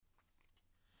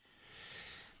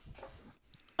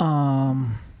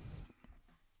Um,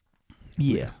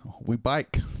 yeah, We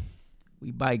bike.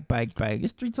 we bike.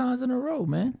 It's 3 times in a row,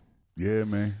 man. Yeah,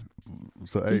 man.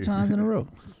 So, 3 hey, times in a row.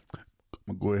 I'm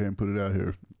going to go ahead and put it out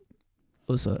here.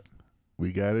 What's up?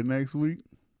 We got it next week,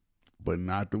 but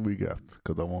not the week after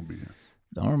because I won't be here.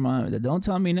 Don't remind me. Don't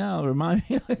tell me now. Remind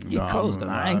me when you get close, because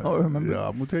I ain't gonna remember. Yeah,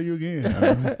 I'm gonna tell you again.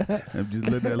 I'm just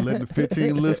letting the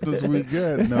 15 listeners we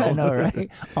got know. I know, right?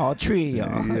 All 3 of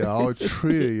y'all. Yeah, all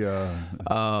 3 of y'all.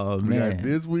 Oh, We man. got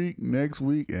this week, next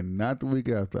week, and not the week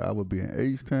after. I will be in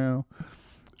H-Town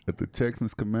at the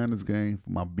Texans Commanders game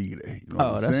for my B-Day. You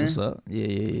know what I'm That's saying? what's up.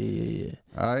 Yeah.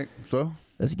 All right, so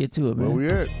Let's get to it, man. where we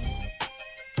at?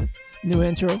 New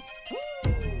intro.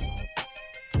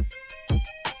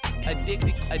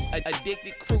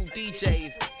 Addicted crew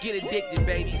DJs, get addicted,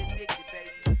 baby.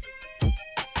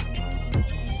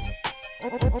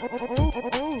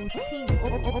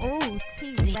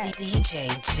 DJ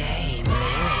J, man.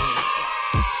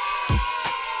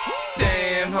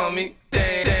 Damn, homie,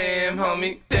 damn,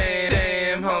 homie,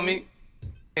 damn, homie.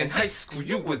 In high school,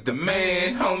 you was the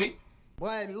man, homie.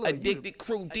 Boy, look, Addicted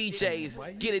crew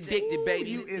DJs, get addicted,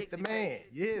 baby. you is the man.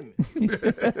 You hear me?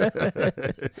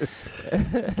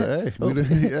 Hey,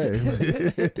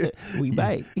 We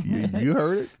bite. you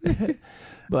heard it.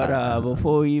 But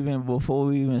before we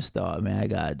even start, man, I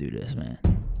gotta do this, man.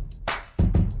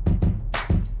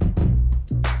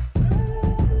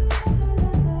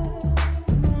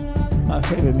 My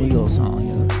favorite Migos song,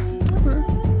 yo.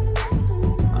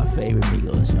 My favorite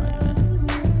Migos joint, man.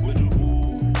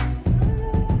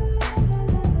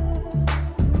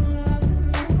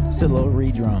 It's a little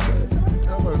redrum,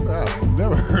 but I've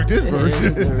never heard this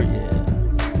version. yeah.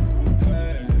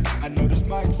 I know this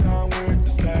might sound weird to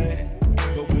say,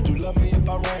 but would you love me if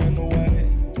I ran away?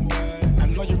 I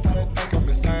know you probably think I'm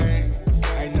insane.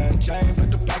 Ain't nothing changed but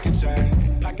the pocket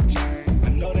chain. I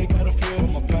know they gotta feel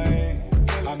my pain.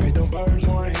 I made them birds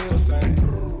on hill sing.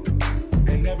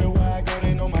 And everywhere I go,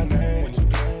 they know my name.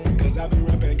 Cause I be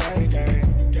rapping gang.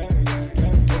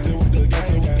 Posted with the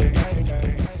gang.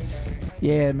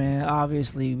 Yeah, man.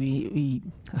 Obviously, we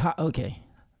okay.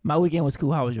 My weekend was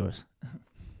cool. How was yours?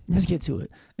 Let's get to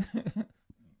it.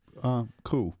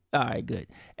 Cool. All right, good.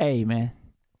 Hey, man.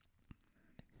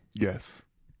 Yes.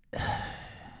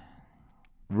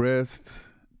 Rest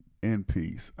in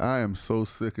peace. I am so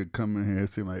sick of coming here, it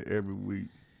seems like every week,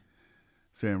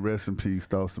 saying rest in peace,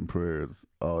 thoughts and prayers,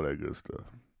 all that good stuff.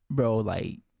 Bro,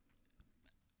 like,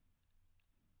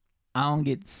 I don't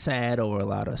get sad over a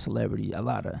lot of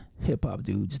hip hop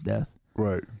dudes' death,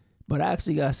 Right. but I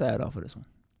actually got sad off of this one.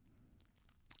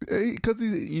 Because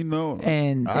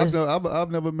And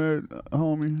I've never met a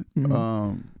homie,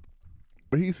 Mhm.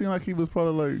 but he seemed like he was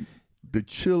probably like the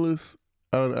chillest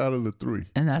out of the 3.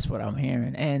 And that's what I'm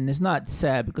hearing. And it's not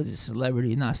sad because it's a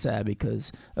celebrity. It's not sad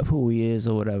because of who he is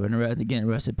or whatever. And again,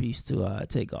 rest in peace to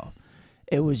Takeoff.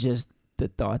 It was just the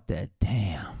thought that,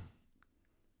 damn.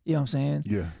 You know what I'm saying?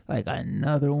 Yeah, Like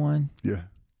another one. yeah.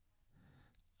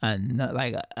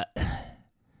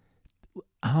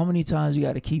 How many times you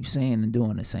got to keep saying and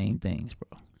doing the same things,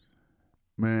 bro?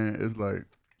 Man, it's like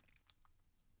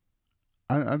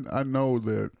I know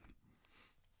that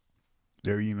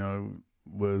there,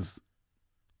 was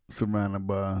surrounded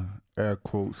by air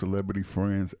quote celebrity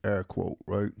friends, air quote,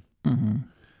 right? Mm-hmm.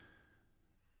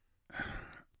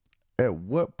 At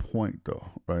what point though,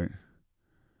 right?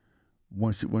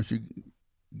 Once you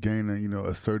gain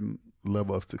a certain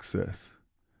level of success,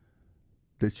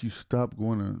 that you stop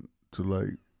going to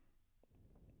like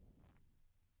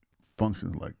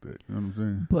functions like that. You know what I'm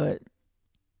saying? But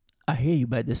I hear you,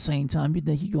 but at the same time, you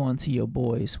think you going to your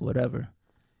boys, whatever.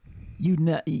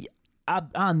 I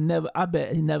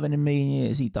bet never in a million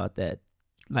years he thought that,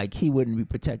 like, he wouldn't be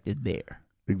protected there.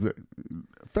 Exactly.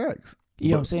 Facts. You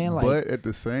know what I'm saying? Like, but at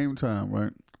the same time,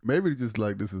 right? Maybe it's just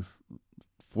like this is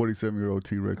 47-year-old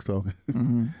T-Rex talking.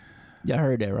 mm-hmm. Y'all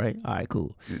heard that, right? All right,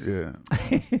 cool. Yeah.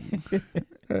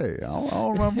 Hey, I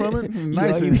don't run from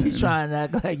it. You be trying to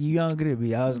act like you younger than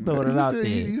me. I was throwing it out there.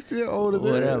 You still older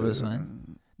than whatever,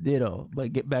 son. Ditto.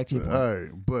 But get back to your point. All right,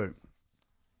 but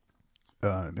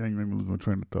damn, you made me lose my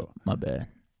train of thought. My bad.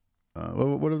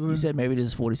 What is it? You said maybe this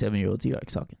is 47-year-old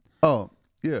T-Rex talking. Oh,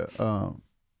 yeah.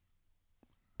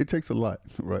 It takes a lot,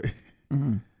 right,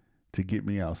 Mm-hmm. to get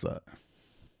me outside.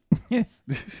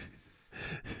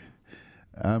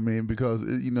 I mean, because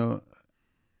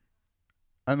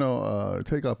I know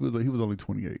Takeoff. He was only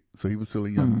 28, so he was still a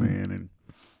young man,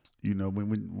 and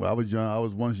when I was young, I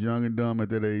was once young and dumb at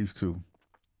that age too.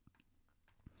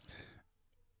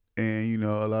 And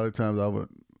a lot of times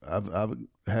I've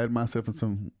had myself in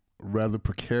some rather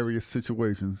precarious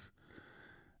situations,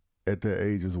 at that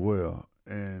age as well.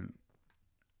 And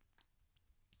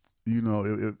you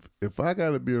know, if I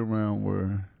got to be around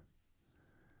where,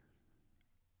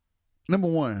 number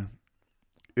one,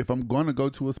 if I'm going to go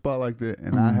to a spot like that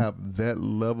and I have that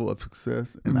level of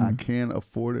success and I can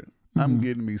afford it, I'm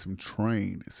getting me some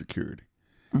trained security.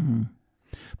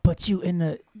 But you in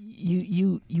the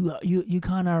you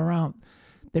kind of around.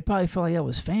 They probably felt like that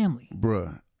was family.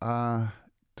 Bruh, I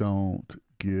don't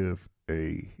give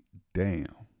a damn.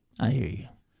 I hear you.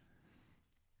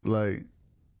 Like,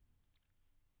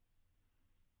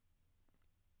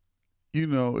 you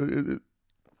know,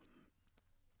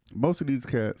 most of these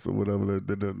cats or whatever,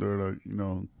 they're like, you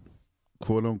know,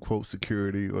 quote unquote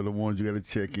security, or the ones you got to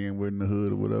check in with in the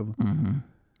hood or whatever.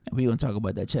 We gonna talk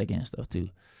about that check-in stuff too.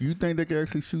 You think they could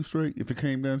actually shoot straight if it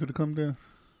came down to the come down?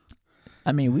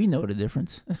 I mean, we know the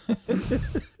difference.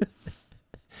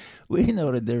 We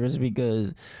know the difference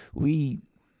because we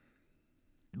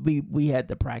had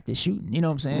to practice shooting. You know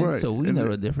what I'm saying? Right. So we know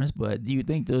the difference. But do you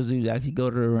think those dudes actually go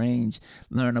to the range,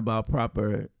 learn about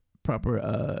proper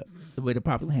the way to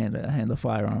properly handle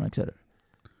firearm, etc.?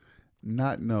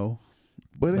 Not no,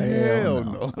 but But hell hell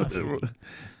no. no.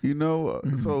 You know,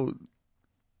 so,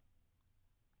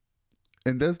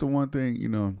 and that's the one thing, you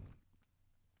know,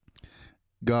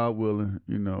 God willing,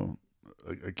 you know,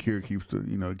 a kid keeps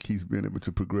being able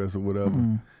to progress or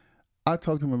whatever. I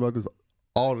talk to him about this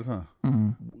all the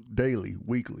time, daily,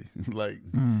 weekly. Like,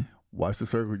 watch the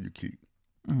circle you keep.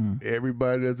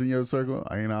 Everybody that's in your circle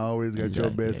ain't always got your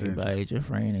best interest. Everybody ain't your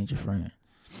friend, ain't your friend.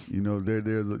 You know,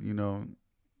 there's a, you know,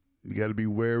 you got to be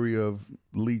wary of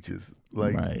leeches.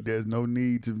 Like, there's no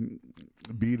need to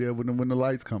be there when the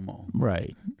lights come on.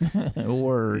 Right.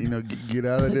 Word. You know, get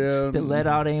out of there. The let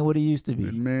out ain't what it used to be.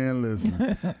 Man,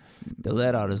 listen. The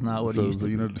let out is not what it used to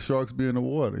be. You know, the sharks be in the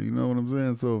water. You know what I'm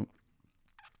saying? So,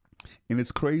 and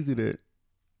it's crazy that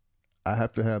I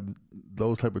have to have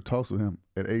those type of talks with him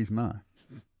at age 9.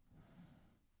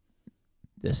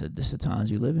 That's the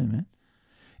times you live in, man.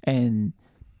 And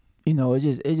you know, it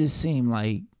just seemed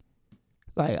like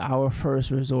our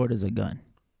first resort is a gun.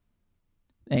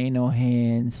 Ain't no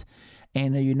hands.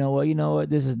 Ain't no, you know what?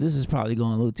 This is probably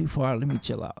going a little too far. Let me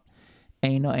chill out.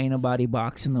 Ain't nobody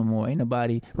boxing no more. Ain't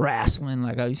nobody wrestling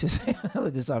like I used to say. You know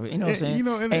what I'm saying? You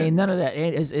know, ain't none of that.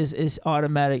 It's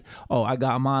automatic. Oh, I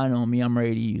got mine on me. I'm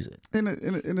ready to use it. And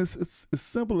it's as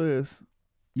simple as,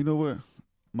 you know what?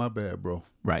 My bad, bro.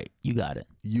 Right. You got it.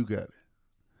 You got it.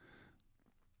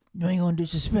 You ain't gonna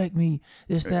disrespect me.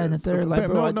 This, that, and the third. Like,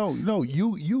 bro, no.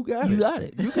 You got it. You got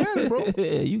it. You got it, bro.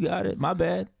 You got it. My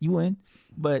bad. You win.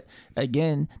 But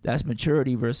again, that's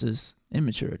maturity versus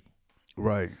immaturity.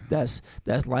 Right. That's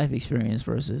life experience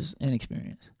versus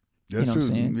inexperience. That's you know true. What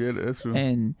I'm saying? Yeah, that's true.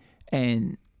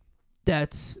 And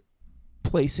that's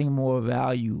placing more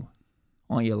value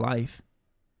on your life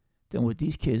than what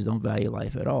these kids don't value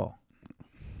life at all.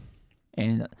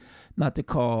 And not to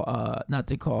call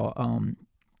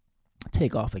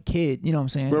take off a kid, you know what I'm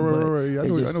saying? Right. Yeah, I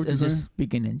know what you're it's saying. just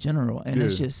speaking in general, and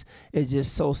it's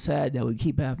just so sad that we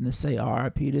keep having to say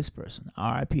R.I.P. this person,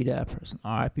 R.I.P. that person,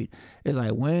 R.I.P. It's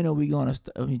like, when are we gonna?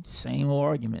 Same old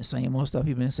argument, same old stuff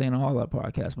you've been saying on all our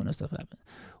podcasts when this stuff happens.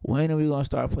 When are we gonna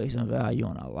start placing value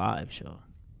on our live show?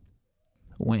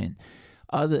 When?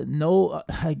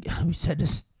 We said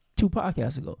this 2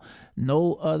 podcasts ago.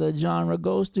 No other genre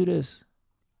goes through this.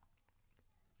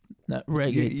 Not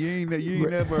reggae. You ain't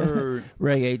never heard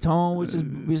reggaeton,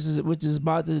 which is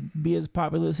about to be as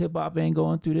popular as hip hop, ain't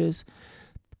going through this.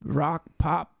 Rock,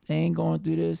 pop ain't going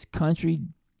through this. Country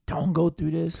don't go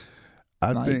through this.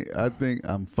 I think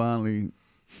I'm finally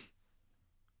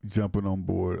jumping on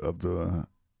board of the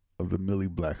Millie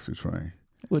Blackster train.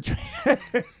 What train?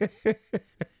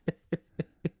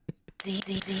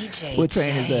 DJ What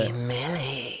train is that?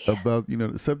 Millie. About, you know,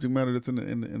 the subject matter that's in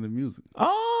the music.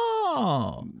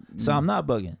 Oh, so I'm not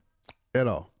bugging At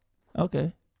all.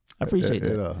 Okay, I appreciate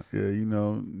that. At all. Yeah, you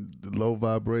know, the low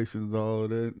vibrations, all of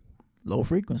that. Low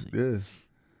frequency. Yeah.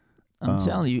 I'm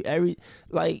telling you,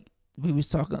 we was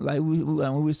talking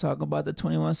about the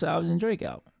 21 Savage and Drake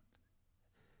album.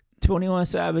 21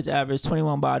 Savage averaged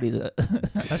 21 bodies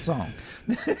a song.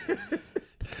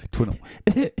 21.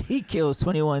 He kills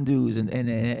 21 dudes in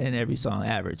every song,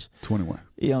 average. 21.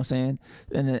 You know what I'm saying?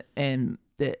 And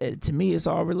to me, it's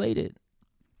all related.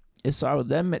 It's all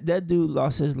that dude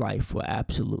lost his life for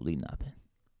absolutely nothing.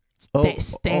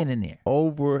 Standing there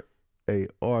over a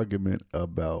argument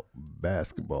about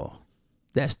basketball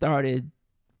that started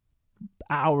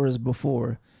hours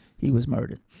before he was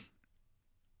murdered.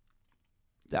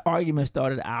 The argument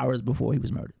started hours before he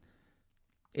was murdered.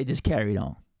 It just carried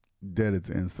on. That is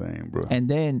insane, bro. And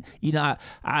then, you know,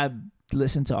 I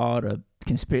listen to all the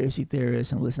conspiracy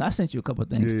theorists and listen. I sent you a couple of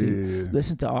things too. Yeah.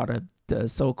 Listen to all the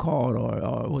so-called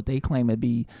or what they claim to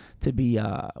be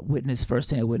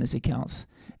firsthand witness accounts,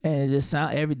 and it just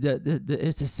sound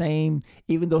it's the same.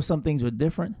 Even though some things were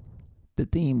different, the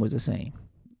theme was the same.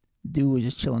 Dude was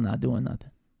just chilling, not doing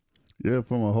nothing. Yeah,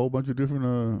 from a whole bunch of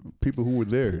different people who were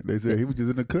there. They said he was just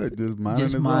in the cut, just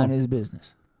minding mind his his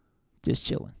business, just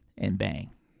chilling, and bang,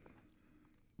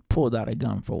 pulled out a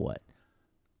gun for what?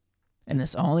 And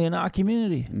it's only in our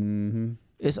community. Mm-hmm.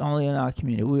 It's only in our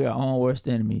community. We are our own worst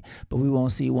enemy, but we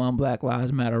won't see one Black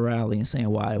Lives Matter rally and saying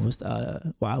why it was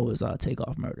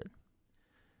Takeoff murdered.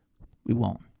 We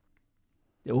won't.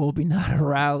 There will be not a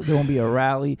rally. There won't be a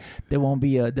rally. There won't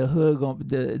be the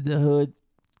hood,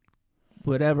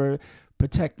 whatever,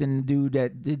 protecting the dude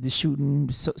that did the shooting.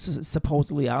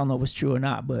 Supposedly, I don't know if it's true or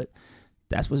not, but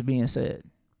that's what's being said.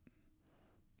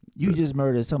 You just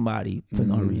murdered somebody for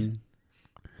no reason.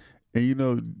 And you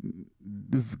know,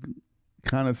 this is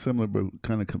kind of similar, but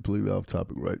kind of completely off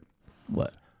topic, right?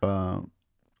 What?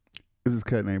 This is a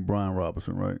cat named Brian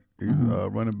Robinson, right? He's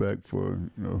running back for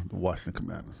the Washington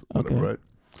Commanders, whatever, Okay. right?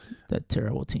 That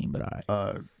terrible team, but all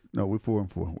right. No, we're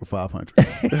 4-4. We're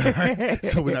 500.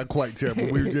 So we're not quite terrible.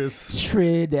 We're just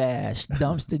Tridash,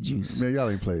 dumpster juice. man. Y'all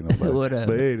ain't playing nobody. Whatever.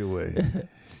 But anyway,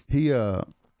 he had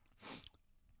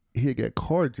got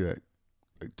carjacked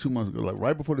like 2 months ago, like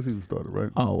right before the season started,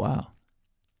 right? Oh wow.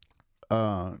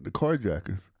 The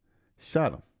carjackers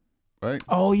shot him, right?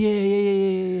 Oh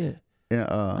yeah. And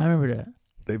I remember that.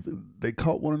 they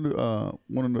caught one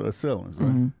of the assailants, right?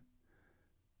 Mhm.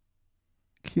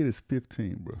 Kid is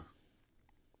 15, bro.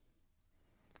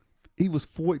 He was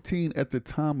 14 at the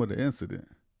time of the incident.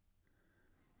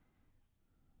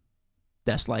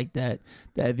 That's like that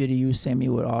video you sent me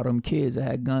with all them kids that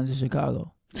had guns in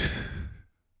Chicago.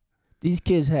 These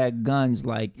kids had guns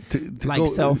like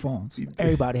cell phones.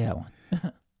 Everybody had one.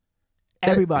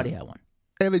 Everybody had one.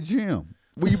 At a gym.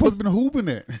 Where you supposed to been hooping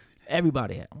at?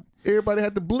 Everybody had one. Everybody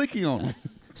had the blicky on them.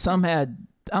 Some had.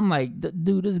 I'm like,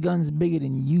 dude, this gun's bigger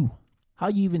than you. How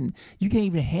you can't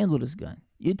even handle this gun.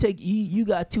 You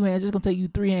got 2 hands. It's gonna take you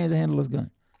 3 hands to handle this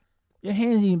gun. Your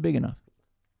hands ain't even big enough.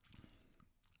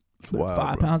 But Wow,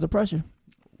 5 bro. pounds of pressure.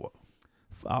 Wow.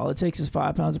 All it takes is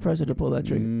 5 pounds of pressure to pull that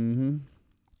trigger. Mm-hmm.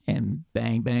 And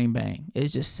bang, bang, bang.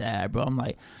 It's just sad, bro. I'm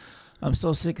like, I'm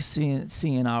so sick of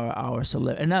seeing our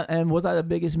celebrity. And was I the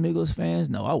biggest Migos fans?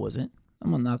 No, I wasn't.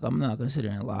 I'm not gonna sit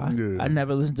there and lie. Yeah. I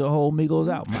never listened to a whole Migos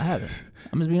album. I haven't.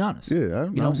 I'm just being honest. Yeah, You know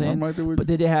what I'm saying? I'm right there with But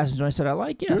did they have some joints that I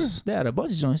like? Yes. They had a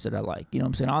bunch of joints that I like. You know what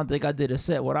I'm saying? I don't think I did a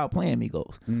set without playing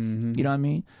Migos. Mm-hmm. You know what I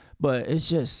mean? But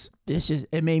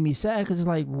it made me sad because it's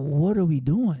like, what are we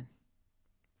doing?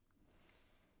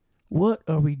 What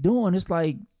are we doing? It's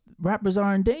like rappers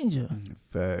are in danger.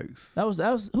 Facts. That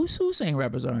was who's saying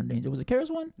rappers are in danger? Was it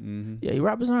Karis one? Mm-hmm. Yeah,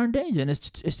 rappers are in danger, and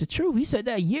it's the truth. He said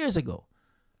that years ago.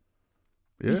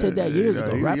 Yeah, said that years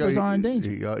ago. Rappers are in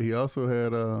danger. He also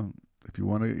had if you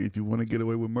want to get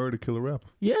away with murder, kill a rapper.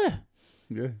 Yeah,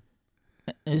 Yeah.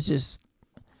 it's just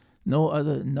no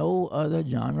other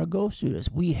genre goes through this.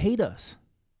 We hate us.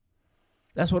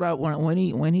 That's what I when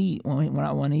he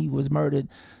was murdered.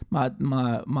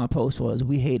 My post was,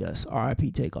 we hate us.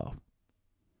 R.I.P. Takeoff.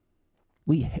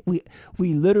 We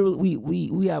literally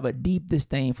we have a deep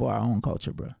disdain for our own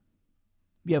culture, bro.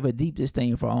 We have a deep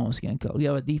disdain for our own skin color. We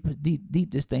have a deep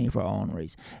disdain for our own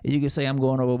race. And you can say I'm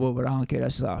going overboard, but I don't care.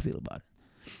 That's just how I feel about it.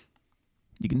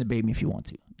 You can debate me if you want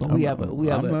to, but we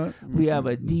have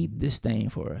a deep disdain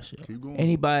for us. Yo. Keep going.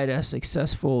 Anybody that's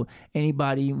successful,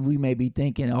 anybody we may be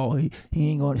thinking, oh,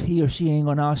 he or she ain't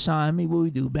gonna outshine me. What we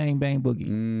do? Bang bang boogie.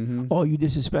 Mm-hmm. Oh, you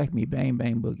disrespect me? Bang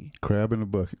bang boogie. Crab in the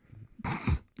bucket.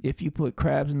 If you put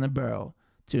crabs in the barrel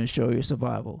to ensure your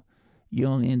survival, you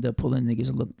only end up pulling niggas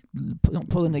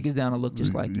down and look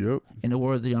just like you. Yep. In the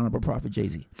words of the Honorable Prophet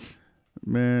Jay-Z.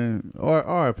 Man,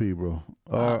 R.I.P. bro.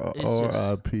 It's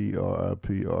R.I.P.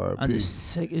 I'm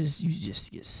just sick. You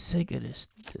just get sick of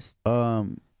this.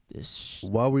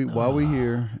 While we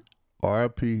here,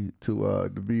 R.I.P. to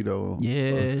DeVito. Yeah,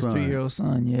 his son. 3-year-old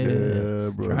son. Yeah,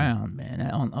 bro. Drowned, man.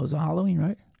 That was on Halloween,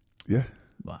 right? Yeah.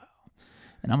 Wow.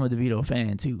 And I'm a DeVito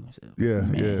fan too. So, Yeah,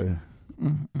 man.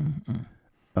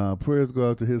 Prayers go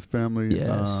out to his family.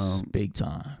 Yes, big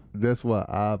time. That's why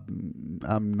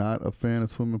I'm not a fan of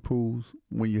swimming pools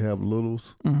when you have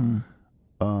littles. Mm-hmm.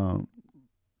 I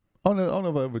don't know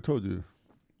if I ever told you,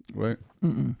 right?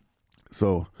 Mm-mm.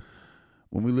 So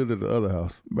when we lived at the other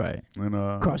house, Right. and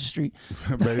Across the street.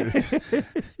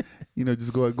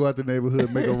 just go out the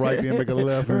neighborhood, make a right, then make a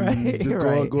left, and Right, just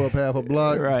right. go up half a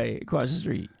block. Right. Across the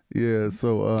street. Yeah.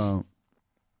 So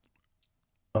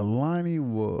Alani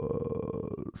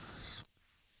was was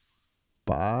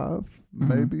 5,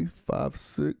 maybe 5,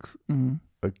 6. Mm-hmm.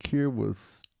 Akir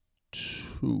was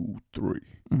 2, 3.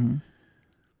 Mm-hmm.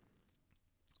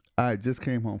 I just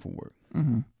came home from work.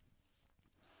 Mm-hmm.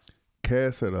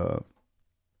 Cass had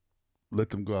let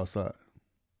them go outside,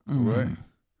 Mm-hmm. right?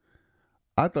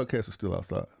 I thought Cass was still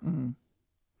outside. Mm-hmm.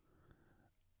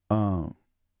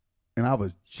 And I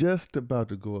was just about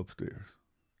to go upstairs.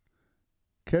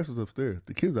 Cass was upstairs.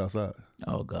 The kids outside.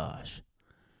 Oh gosh.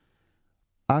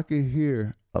 I could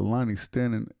hear Alani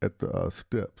standing at the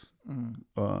steps. Mm-hmm.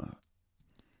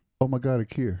 Oh my God,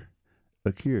 Akir.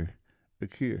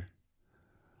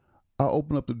 I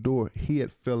opened up the door. He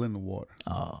had fell in the water.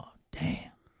 Oh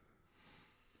damn.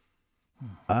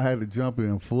 I had to jump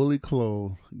in fully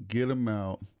clothed, get him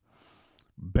out,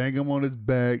 bang him on his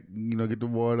back, get the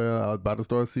water out. I was about to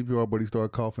start CPR, but he started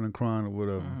coughing and crying or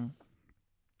whatever. Mm-hmm.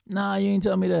 Nah, you ain't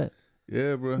tell me that.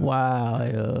 Yeah, bro. Wow,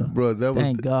 yeah. Bro,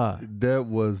 Thank God. That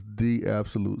was the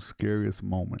absolute scariest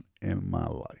moment in my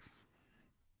life.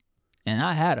 And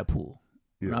I had a pool.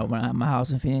 Yeah. When I had my house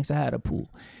in Phoenix, I had a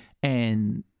pool.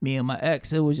 And me and my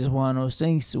ex, it was just one of those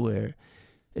things to where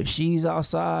if she's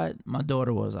outside, my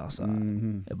daughter was outside.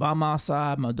 Mm-hmm. If I'm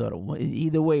outside, my daughter.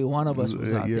 Either way, one of us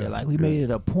was out Yeah, there. Like we yeah. made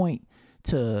it a point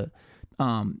to,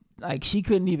 like she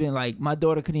couldn't even my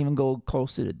daughter couldn't even go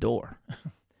close to the door.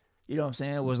 You know what I'm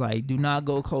saying? It was like, do not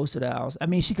go close to the house. I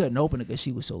mean, she couldn't open it because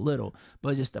she was so little,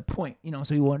 but just the point,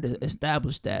 so we wanted to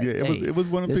establish that. Yeah, it was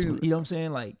one of the this, things. you know what I'm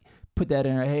saying? Like, put that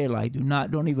in her head. Like,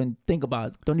 don't even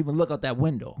look out that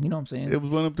window. You know what I'm saying? It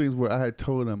was one of the things where I had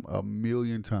told him a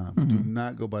million times, do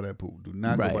not go by that pool. Do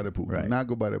not go by that pool. Right. Do not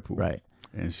go by that pool. Right.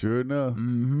 And sure enough,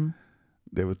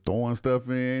 they were throwing stuff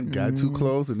in, got too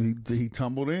close, and he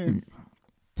tumbled in.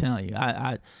 Telling you,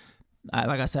 I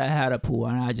like I said, I had a pool,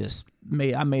 and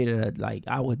I made it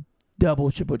I would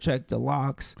double, triple check the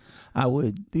locks. I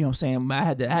would, you know what I'm saying? I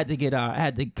had to get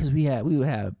out. Because we would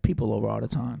have people over all the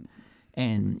time,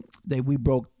 and we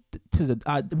broke we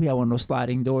had one of those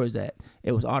sliding doors that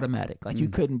it was automatic. Like you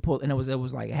couldn't pull, and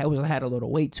it had a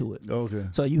little weight to it. Okay.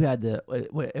 So you had to,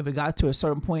 if it got to a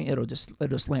certain point,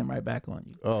 it'll slam right back on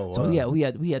you. Oh, wow. So yeah, we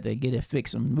had to get it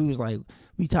fixed, and we was like,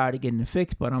 we tired of getting it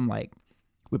fixed, but I'm like,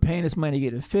 we're paying this money to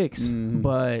get it fixed,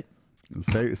 but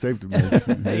Safety measures.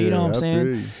 you know what I'm I saying?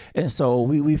 feel you. And so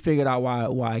we figured out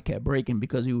why it kept breaking,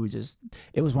 because it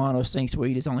was one of those things where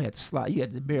you just only had to slide. You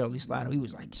had to barely slide. We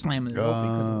was like slamming it open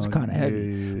because it was kind of heavy.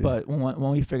 Yeah. But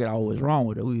when we figured out what was wrong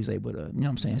with it, we was able to, you know what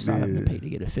I'm saying, slide up and pay to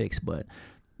get it fixed. But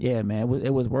yeah, man,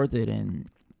 it was worth it. And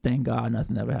thank God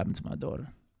nothing ever happened to my daughter.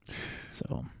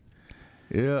 So.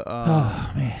 Yeah.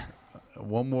 Oh, man.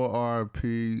 One more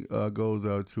RIP goes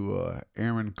out to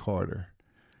Aaron Carter.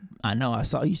 I know. I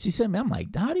saw you sent me. I'm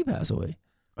like, how did he pass away?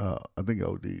 I think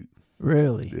OD.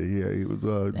 Really? Yeah, he was.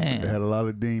 Damn. Had a lot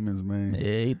of demons, man.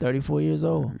 Yeah, he's 34 years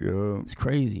old. Yeah. It's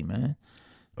crazy, man.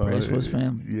 Praise for his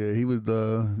family. Yeah, he was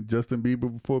Justin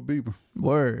Bieber before Bieber.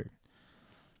 Word.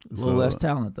 A little less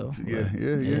talent though. Yeah.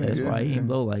 That's why he ain't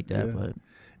blow like that. Yeah. But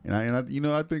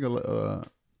I think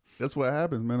that's what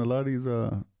happens, man. A lot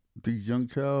of these young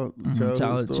child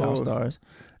stars.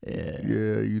 Yeah.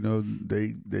 Yeah,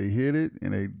 they hit it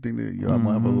and they think that I'm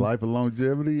gonna have a life of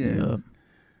longevity, and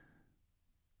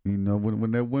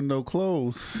when that window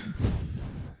closed,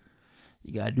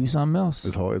 you gotta do something else.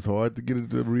 It's hard to get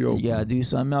it to reopen. You gotta do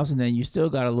something else, and then you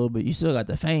still got a little bit. You still got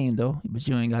the fame though, but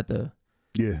you ain't got the.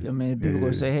 Yeah. I mean, people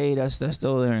gonna say, "Hey, that's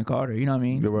still Aaron Carter." You know what I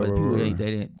mean? Yeah, right, but people right.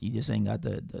 they didn't. You just ain't got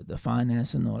the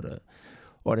financing or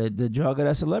the drug of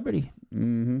that celebrity.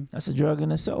 Mm-hmm. That's a drug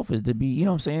in itself, is to be, you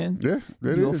know what I'm saying? Yeah,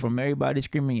 that you go is. from everybody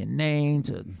screaming your name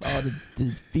to all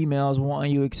the females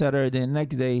wanting you, etc. Then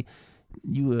next day,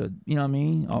 you know what I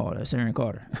mean? Oh, that's Aaron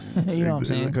Carter. You know what I'm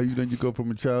saying? Because you go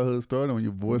from a childhood start, and when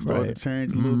your voice starts Right. to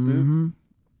change a little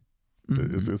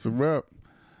bit, it's a wrap.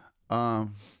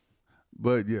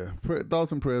 But yeah,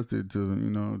 thoughts and prayers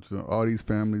to all these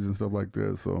families and stuff like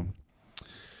that. So,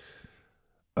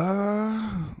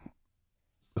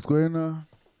 let's go ahead and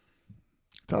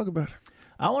talk about it.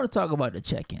 I want to talk about the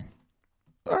check-in.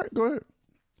 All right, go ahead.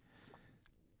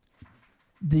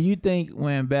 Do you think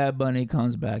when Bad Bunny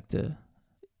goes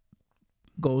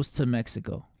to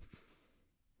Mexico?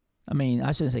 I mean,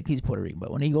 I shouldn't say he's Puerto Rican,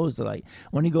 but when he goes to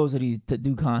these to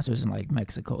do concerts in like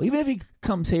Mexico, even if he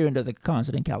comes here and does a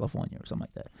concert in California or something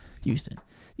like that, Houston,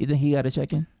 you think he got to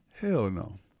check in? Hell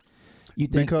no. You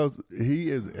think? Because he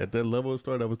is at that level of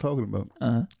start I was talking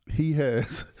about. He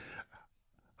has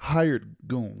hired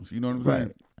goons. You know what I'm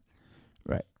saying?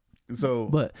 Right. So,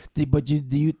 But do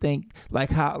you think like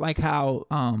how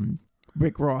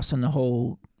Rick Ross and the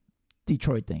whole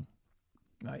Detroit thing?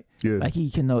 right? Yeah. Like he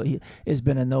can know it's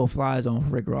been a no-fly zone for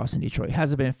Rick Ross in Detroit.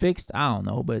 Has it been fixed? I don't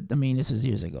know, but I mean, this is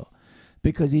years ago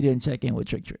because he didn't check in with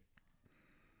Trick Trick.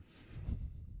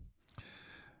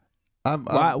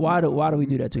 Why do we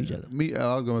do that to each other?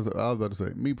 I was about to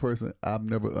say, me personally, I've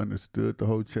never understood the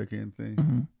whole check-in thing.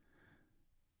 Mm-hmm.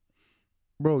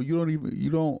 Bro, you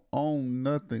don't own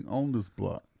nothing on this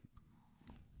block.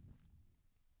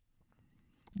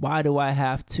 Why do I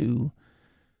have to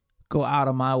go out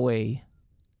of my way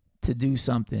to do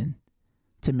something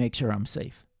to make sure I'm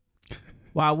safe?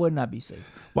 Why wouldn't I be safe?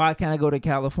 Why can't I go to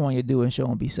California, do a show,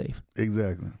 and be safe?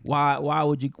 Exactly. Why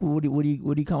would you? What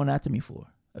are you coming after me for?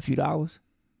 A few dollars?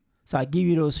 So I give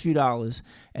you those few dollars,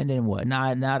 and then what?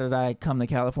 Now that I come to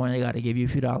California, I got to give you a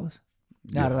few dollars.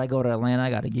 Now that I go to Atlanta,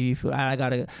 I got to give you. I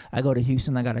go to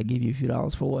Houston, I got to give you a few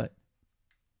dollars for what?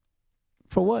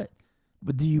 For what?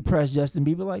 But do you press Justin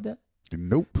Bieber like that?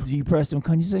 Nope. Do you press them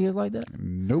country singers like that?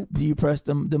 Nope. Do you press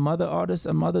them other artists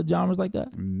and other genres like that?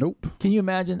 Nope. Can you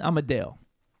imagine? I'm Adele.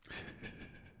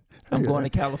 I'm going to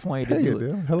California to do it.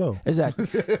 Adele. Hello. Exactly.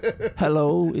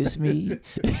 Hello, it's me.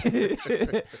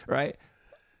 Right?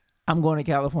 I'm going to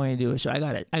California to do a show. I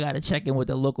gotta check in with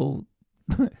the local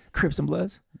Crips and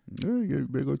Bloods. Yeah, you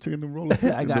better go check in the Rolling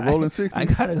 60s. I The Rolling 60s. I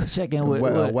gotta go check in with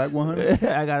Whack 100.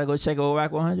 I gotta go check in with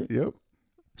Whack 100. Yep.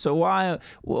 So why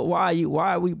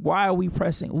are we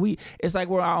pressing? It's like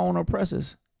we're our own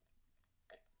oppressors.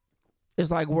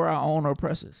 It's like we're our own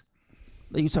oppressors.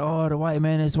 Like you say, oh, the white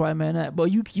man is white man that,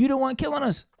 but you the one killing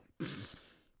us.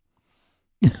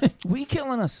 We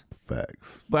killing us.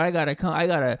 Facts. But I gotta come. I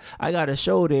got a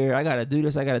show there. I gotta do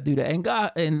this. I gotta do that. And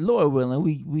God and Lord willing,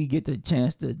 we get the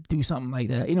chance to do something like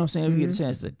that. You know what I'm saying? We get a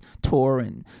chance to tour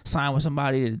and sign with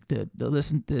somebody to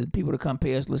listen to people to come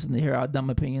pay us, listen to hear our dumb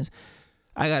opinions.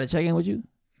 I gotta check in with you.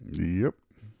 Yep.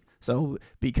 So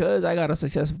because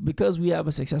we have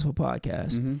a successful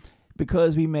podcast,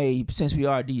 because since we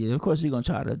are DJs, of course we're gonna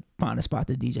try to find a spot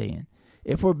to DJ in.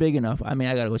 If we're big enough, I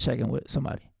gotta go check in with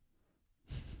somebody.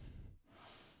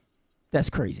 That's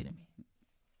crazy to me.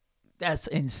 That's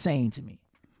insane to me.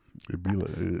 It'd be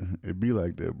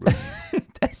like that, bro.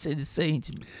 That's insane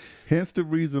to me. Hence the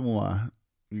reason why,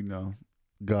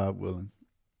 God willing,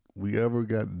 we ever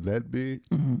got that big.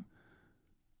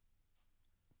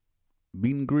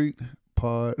 Meet and greet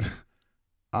pod.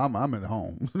 I'm at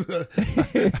home.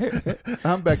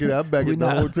 I'm back at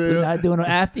the hotel. We're not doing no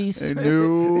afties. No.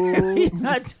 We're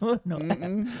not doing no.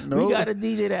 No. We gotta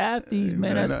DJ the afties,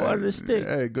 man. That's part of the stick.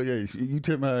 Hey, go. Yeah, you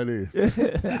tell me how it is.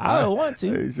 I don't want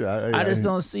to. Hey, I just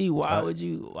don't see why would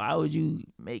you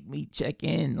make me check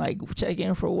in? Like check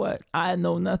in for what? I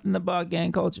know nothing about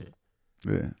gang culture.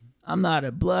 Yeah. I'm not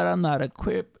a blood. I'm not a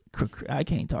Crip. I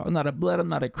can't talk. I'm not a blood. I'm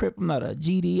not a Crip. I'm not a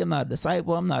GD. I'm not a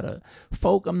disciple. I'm not a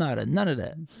folk. I'm not a none of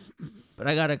that. But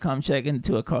I gotta come check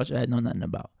into a culture I know nothing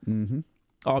about.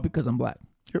 All because I'm black.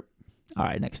 Yep. All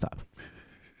right, next topic.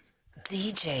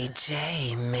 DJ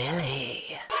J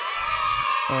Millie.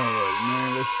 All right,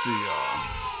 man. Let's see, y'all.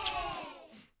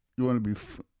 You want to be?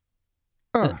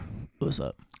 What's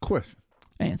up? Question.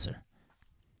 Answer.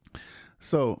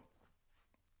 So,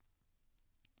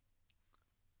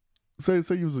 say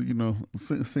you was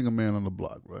single man on the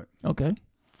block, right? Okay.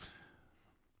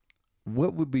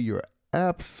 What would be your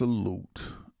absolute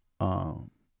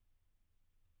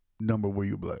number where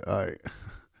you'd be like, all right,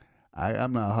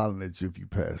 I'm not hollering at you if you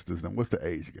pass this. Now, what's the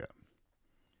age gap?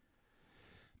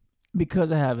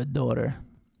 Because I have a daughter,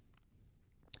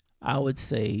 I would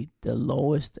say the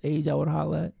lowest age I would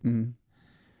holler at,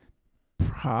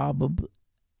 probably,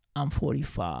 I'm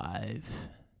 45,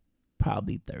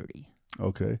 probably 30.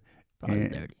 Okay. Probably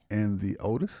 30. And the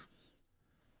oldest?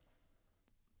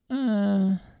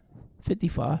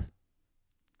 55.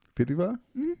 55?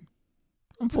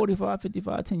 I'm 45,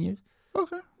 55, 10 years.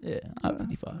 Okay. Yeah, I'm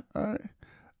 55. All right.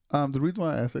 The reason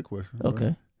why I asked that question.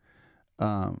 Okay.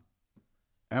 Right?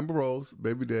 Amber Rose,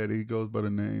 baby daddy, he goes by the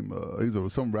name, he's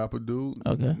some rapper dude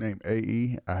named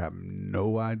AE. I have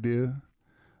no idea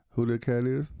who that cat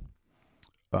is.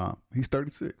 He's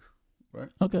 36, right?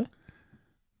 Okay.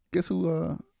 Guess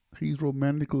who he's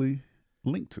romantically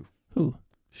linked to? Who?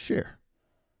 Cher.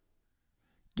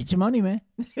 Get your money, man.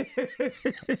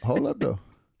 Hold up, though.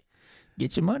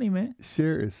 Get your money, man.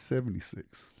 Cher is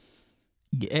 76.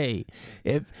 Hey,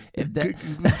 if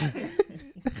that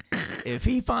if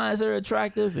he finds her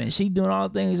attractive and she doing all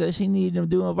the things that she need him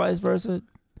doing, vice versa,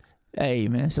 hey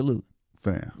man, salute.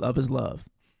 Fam. Love is love.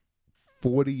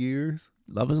 40 years.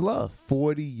 Love is love.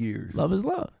 40 years. Love is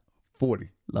love. 40.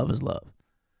 Love is love.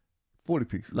 40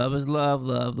 piece. Love is love.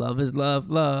 Love is love.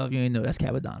 Love. You ain't know that's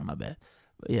Capadonna, my bad.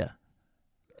 But yeah,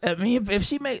 I mean, if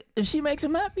she makes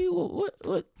him happy,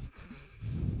 what?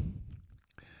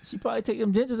 She probably take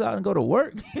them gingers out and go to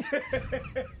work.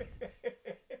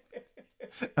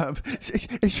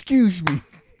 Excuse me.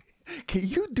 Can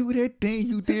you do that thing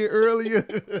you did earlier?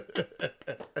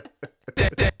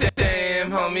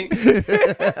 Damn, homie.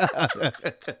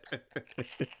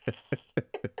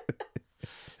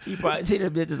 She probably take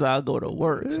them gingers out and go to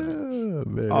work. son. Oh,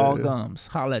 man. All gums.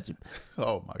 Holla at you.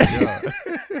 Oh my God.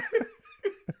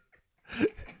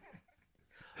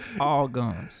 All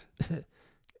gums.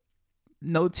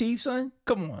 No teeth, son?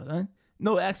 Come on, son.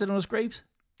 No accidental scrapes?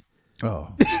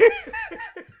 Oh.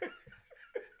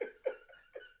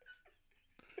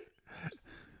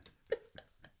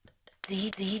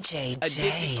 DJ Addicted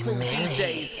J crew Millie.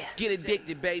 DJs. Get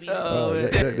addicted, baby. Oh,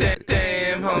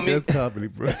 Damn, homie. that's comedy,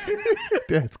 bro.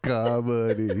 That's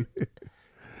comedy.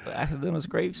 Accidental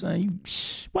scrapes, son?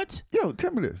 What? Yo,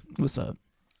 tell me this. What's up?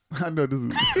 I know this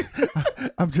is.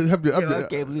 I'm I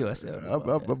can't believe I said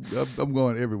I'm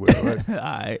going everywhere. Right? all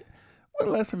right. When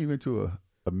the last time you went to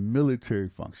a military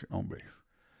function on base?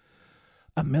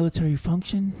 A military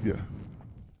function? Yeah.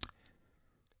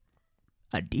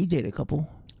 I DJ'd a couple.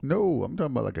 No, I'm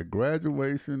talking about like a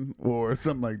graduation or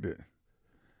something like that.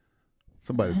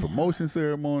 Somebody's promotion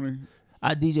ceremony.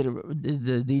 I DJ'd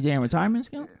the DJ in retirement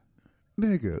scale?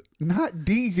 Nigga, not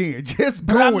DJing, just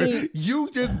But I going. mean-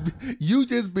 you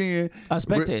just being A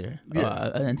spectator.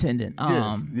 Yes. An attendant.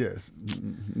 Yes.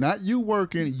 Not you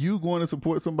working, you going to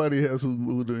support somebody else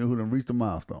who done reached a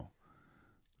milestone.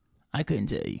 I couldn't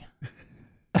tell you.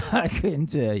 I couldn't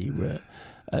tell you, bro.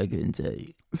 I couldn't tell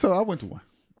you. So I went to one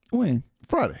When?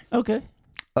 Friday. Okay.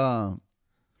 My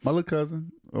little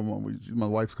cousin, she's my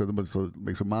wife's cousin, but so it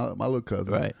makes her my little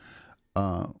cousin. Right.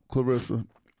 Clarissa,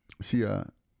 she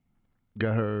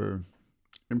got her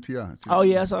MTI. Oh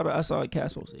yeah, I saw it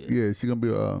cast posted. Yeah. Yeah, she's gonna be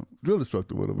a drill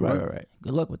instructor with her. Right.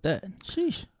 Good luck with that.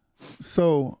 Sheesh.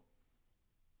 So,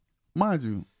 mind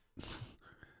you,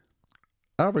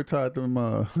 I retired them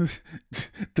them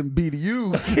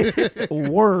BDU.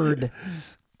 Word.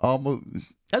 Almost.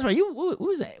 That's right. You what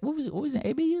was that? What was it?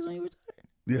 ABUs when you retired?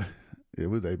 Yeah, it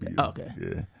was ABU. Oh, okay.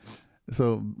 Yeah.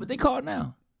 So What they call it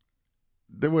now?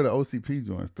 they were the OCP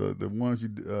joints, the ones you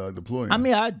deploy. I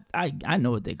mean, I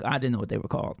know what I didn't know what they were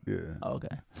called. Yeah. Oh,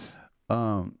 okay.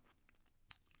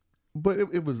 But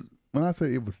it was, when I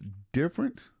say it was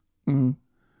different, Mm-hmm.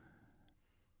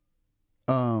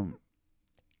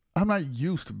 I'm not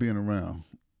used to being around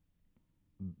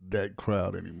that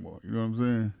crowd anymore. You know what I'm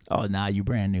saying? Oh, nah, you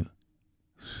brand new.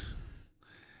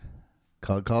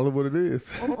 Call it what it is.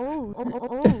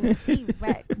 Oh,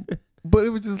 T-Rex. But it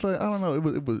was just like, I don't know.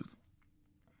 It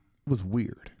was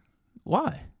weird.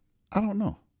 Why? I don't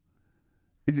know.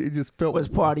 It just felt. Was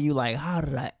part of you like, how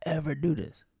did I ever do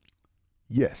this?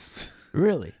 Yes.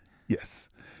 Really? Yes.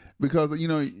 Because you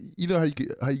know how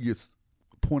you get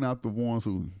point out the ones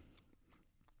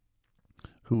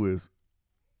who is,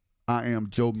 I am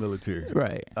Joe Military.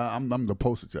 Right. I'm the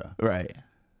poster child. Right.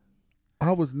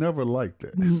 I was never like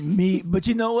that. Me, but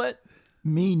you know what?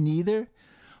 Me neither.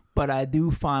 But I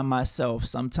do find myself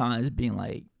sometimes being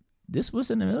like, this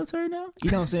was in the military now?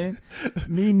 You know what I'm saying?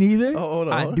 Me neither. Oh, hold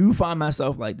on, I hold on. do find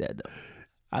myself like that though.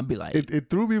 I'd be like, It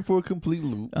threw me for a complete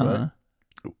loop. uh-huh.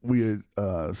 Right? We had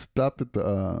stopped at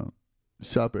the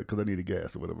shop because I needed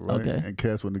gas or whatever, right? Okay. And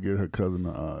Cass wanted to get her cousin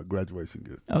a graduation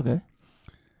gift. Okay.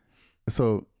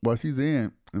 So while she's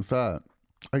inside,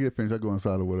 I get finished. I go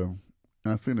inside or whatever,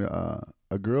 and I seen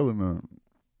a girl in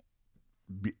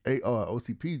a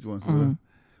OCP joint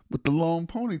with the long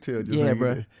ponytail. Just Yeah, hanging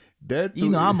bro. there. That You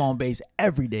know I'm on base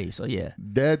every day, so yeah.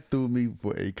 That threw me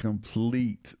for a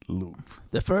complete loop.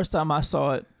 The first time I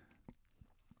saw it,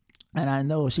 and I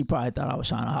know she probably thought I was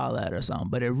trying to holler at her or something,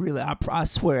 but it really, I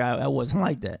swear I wasn't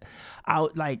like that. I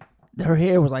like, her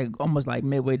hair was like almost like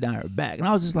midway down her back, and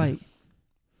I was just like,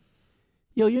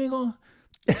 yo, you ain't gonna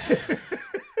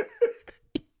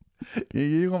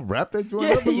You gonna wrap that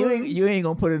joint up? you ain't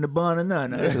gonna put it in the bun or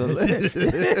nothing.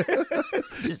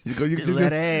 Just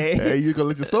let it. Hey, you gonna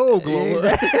let your soul glow?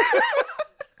 Yeah,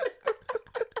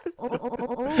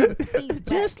 T-Rex.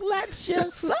 just let your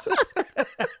soul.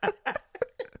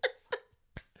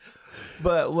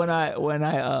 But when I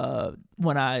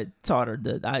taught her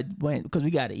that, I went because we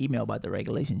got an email about the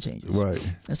regulation changes, Right.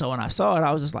 and so when I saw it,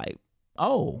 I was just like,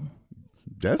 oh.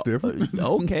 That's different.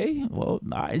 Okay, well,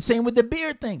 all right. Same with the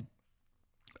beard thing.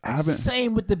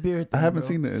 Same with the beard thing. I haven't bro.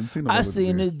 seen it. I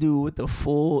seen this dude with the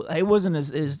full. It wasn't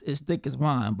as thick as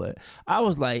mine, but I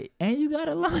was like, and you got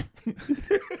it lined.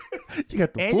 You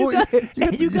got the And full.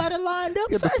 you got it lined up.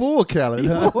 You got the son. full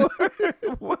calendar.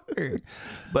 Huh? Word.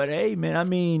 But hey, man, I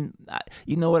mean,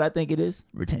 you know what I think it is?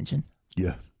 Retention.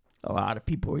 Yeah. A lot of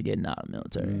people are getting out of the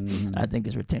military. Mm-hmm. I think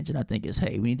it's retention. I think it's,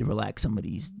 hey, we need to relax some of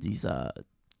these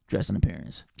dressing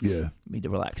appearance. Yeah. We need to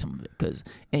relax some of it because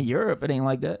in Europe it ain't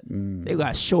like that. Mm. They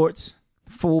got shorts,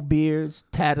 full beards,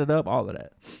 tatted up, all of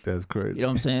that. That's crazy. You know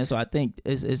what I'm saying? So I think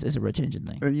it's a retention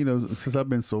thing. And since I've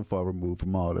been so far removed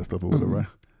from all that stuff or whatever, right?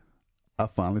 I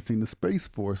finally seen the Space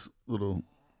Force little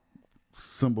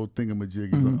symbol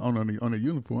thingamajig on a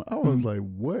uniform. I was like,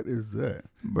 what is that?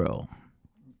 Bro.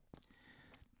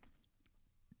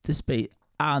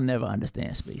 I'll never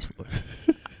understand Space Force.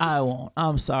 I won't.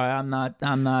 I'm sorry. I'm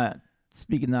not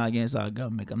speaking out against our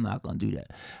government. I'm not gonna do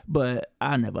that. But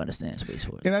I never understand Space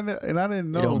Force. And I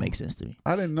didn't know. It don't make sense to me.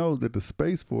 I didn't know that the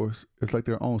Space Force is like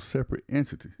their own separate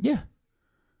entity. Yeah.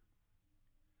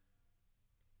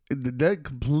 That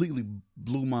completely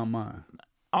blew my mind.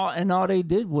 All they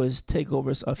did was take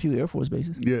over a few Air Force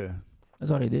bases. Yeah.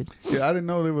 That's all they did. Yeah, I didn't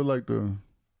know they were like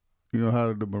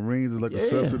how the Marines is like a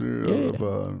subsidiary of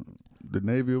the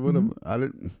Navy or whatever. I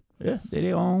didn't. Yeah, they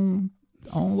their own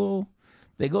little.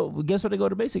 They go. Guess where they go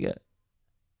to basic at?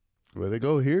 Well, they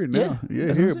go here now. Yeah,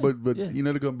 that's here, what I'm but saying.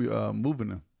 they're gonna be moving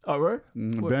them. Oh, right?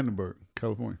 Vandenberg,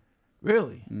 California.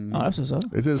 Really? Mm-hmm. Oh, that's what's up.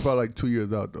 It says it's probably like 2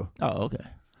 years out though. Oh, okay.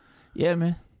 Yeah,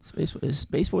 man. Space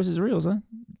Force is real, son.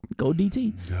 Go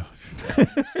DT.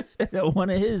 One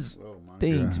of his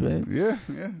things, God. man. Yeah.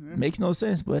 Makes no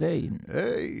sense, but hey,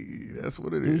 That's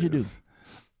what it do is. what you do.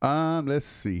 Let's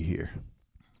see here.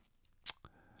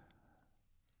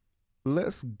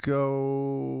 Let's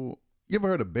go. You ever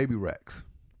heard of baby racks?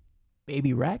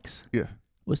 Baby racks? Yeah.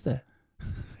 What's that?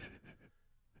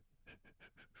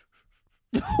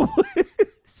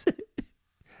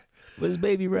 What's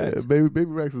baby racks? Yeah, baby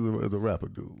racks is a rapper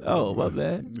dude. Oh, my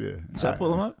bad. Yeah. So I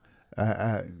pull him up?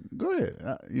 Go ahead.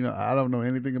 I don't know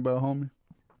anything about homie,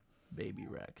 Baby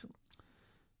racks.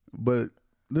 but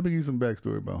let me give you some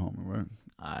backstory about homie, right?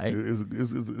 All right.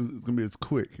 It's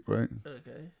quick, right?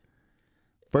 Okay.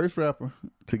 First rapper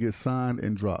to get signed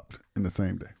and dropped in the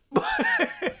same day.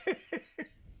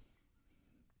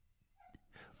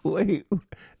 Wait,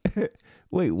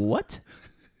 what?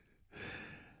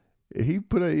 He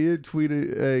put he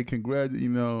tweeted, "Hey,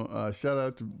 shout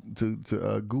out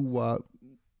to Goo Wop.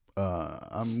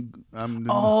 I'm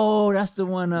Oh, that's the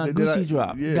one Gucci I-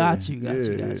 drop. yeah, Got you.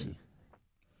 yeah.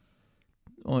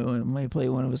 Wait, may play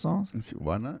one of his songs?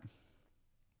 Why not?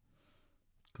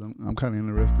 'Cause I'm kind of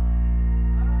interested.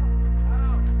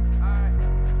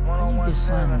 How you get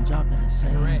signed and dropped in the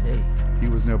same day? He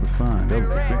was never signed. That was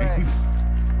the thing.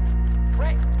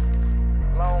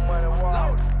 Long money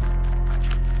walk.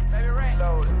 Baby Ray.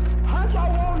 How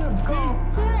y'all wanna be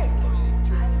rich?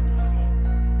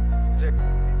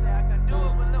 I can do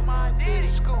it with Lil Mon Diddy.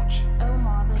 Scooch.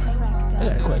 Omar the director. I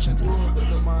got a question too.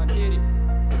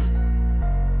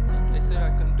 They said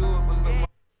I can do it, but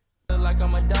look like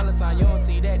I'm a dollar sign. You don't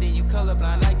see that, then you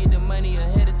colorblind. I get the money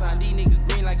ahead of time. These niggas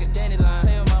green like a dandelion.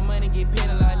 Pay on my money, get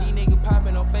penalized. These niggas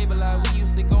popping on favor line. We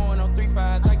used to going on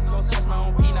 3-5s. I can go snatch my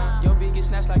own peanut. Your bitch get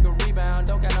snatched like a rebound.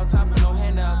 Don't got no time for no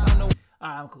handouts. I know.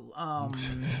 Alright, I'm cool. Alright,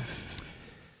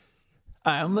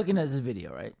 I'm looking at this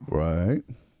video, right? Right.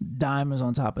 Diamonds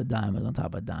on top of diamonds on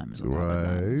top of diamonds on top of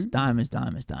diamonds. Right. Diamonds.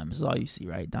 That's all you see,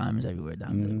 right? Diamonds everywhere,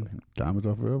 diamonds everywhere. Diamonds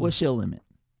are forever. What's your limit?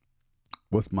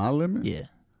 What's my limit? Yeah.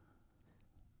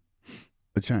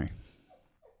 A chain.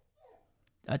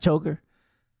 A choker?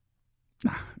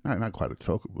 Not quite a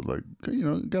choker, but like,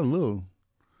 got a little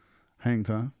hang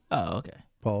time. Oh, okay.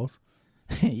 Pause.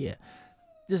 Yeah.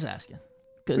 Just asking.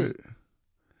 Because,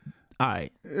 all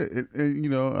right.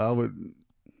 I would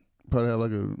probably have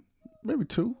like maybe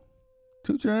two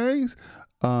chains.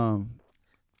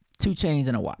 2 chains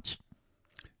and a watch.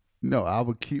 No, I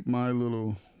would keep my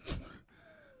little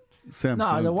Samsung.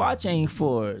 No, the watch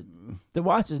the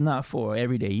watch is not for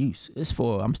everyday use. It's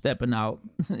for, I'm stepping out.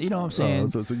 You know what I'm saying?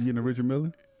 So you getting a Richard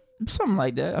Mille? Something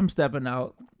like that. I'm stepping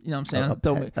out. You know what I'm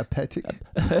saying? A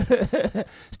Patek?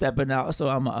 Stepping out, so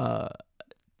I'm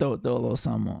throw a little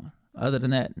something on. Other than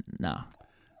that, nah.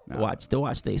 The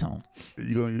watch stays home.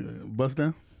 You gonna bust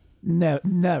down?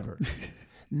 Never.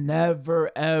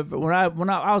 Never ever. When I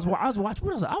was watching,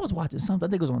 what else? I was watching something. I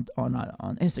think it was on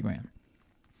Instagram,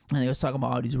 and they was talking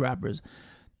about all these rappers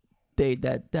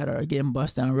that are getting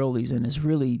bust down rollies, and it's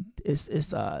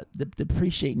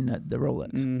depreciating the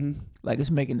Rolex. Mm-hmm. Like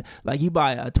it's making, like you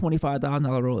buy a $25,000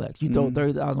 Rolex, you throw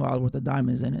 $30,000 worth of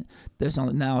diamonds in it. It's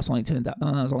only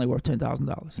 $10,000. It's only worth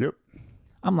 $10,000. Yep.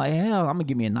 I'm like, hell, I'm gonna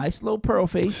give me a nice little pearl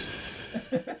face.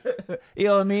 You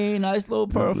know what I mean? Nice little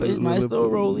pearl face, nice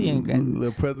little rollie, and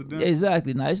little president.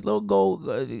 Exactly, nice little gold.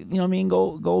 You know what I mean?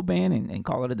 Gold band, and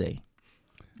call it a day.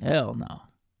 Hell no.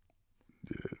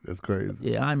 That's crazy.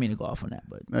 Yeah, I didn't mean to go off on that,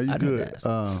 but Now you I did good.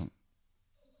 that.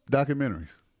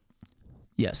 Documentaries.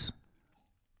 Yes.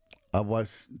 I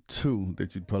watched 2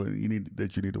 that you need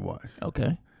to watch.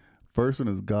 Okay. First one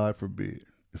is God Forbid.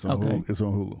 It's on Okay. Hulu. It's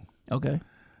on Hulu. Okay.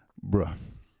 Bruh.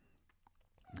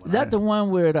 Is that the one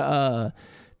where the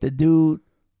dude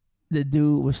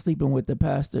was sleeping with the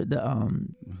pastor,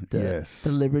 Yes.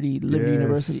 the Liberty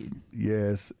University?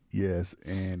 Yes,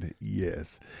 and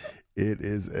yes. It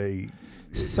is a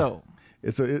So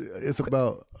it's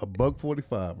about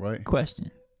 $1.45, right?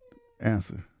 question.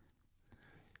 Answer.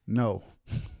 No.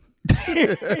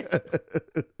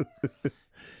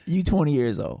 You 20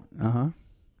 years old, Uh-huh.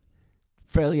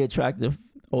 fairly attractive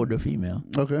older female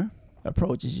Okay.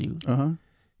 approaches you. Uh-huh.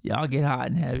 Y'all get hot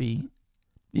and heavy.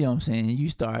 You know what I'm saying? You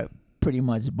start pretty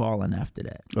much balling after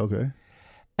that. Okay.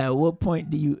 At what point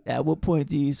do you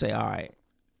say, all right,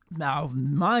 now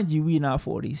mind you, we in our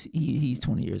 40s, he's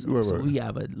 20 years old. Right, so right. we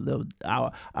have a little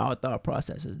our thought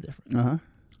process is different. Uh-huh.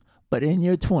 But in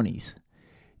your 20s,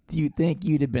 do you think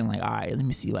you'd have been like, all right, let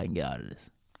me see what I can get out of this?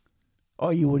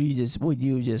 Or would you just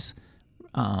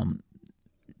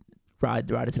ride it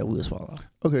till the wheels fall off?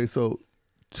 Okay, so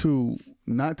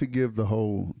not to give the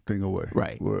whole thing away.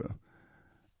 Right. Well,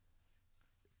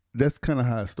 that's kind of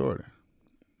how it started.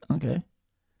 Okay.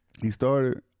 He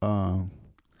started there,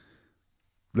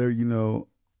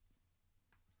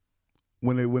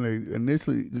 when they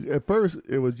initially, at first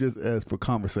it was just as for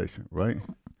conversation, right?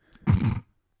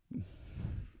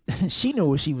 She knew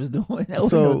what she was doing. That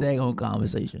was no dang on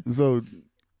conversation. So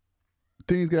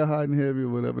things got hot and heavy or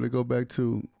whatever. They go back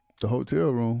to the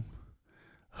hotel room.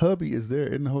 Hubby is there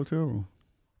in the hotel room.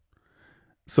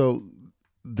 So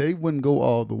they wouldn't go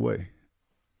all the way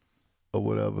or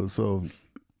whatever. So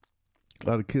a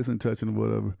lot of kissing, touching or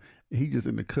whatever. He just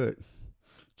in the cut,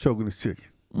 choking his chicken.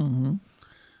 Mm-hmm.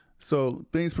 So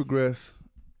things progressed,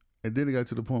 and then it got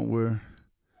to the point where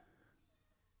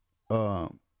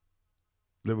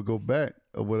they would go back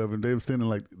or whatever, and they were standing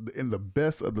like in the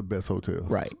best of the best hotels.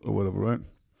 Right. Or whatever, right?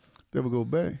 They would go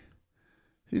back.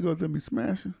 He goes, let me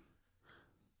smashing.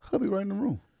 Hubby right in the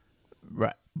room.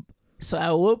 Right. So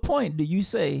at what point do you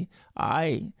say, all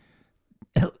right,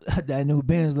 that new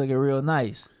Benz looking real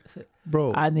nice?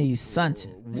 Bro, I need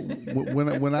something.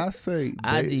 When I say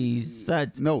I need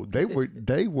something. No, they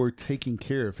were taking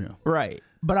care of him. Right.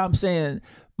 But I'm saying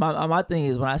my thing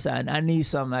is when I say I need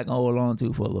something I can hold on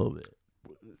to for a little bit.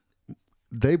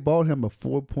 They bought him a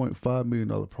 $4.5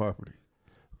 million property.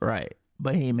 Right.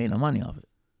 But he ain't made no money off it.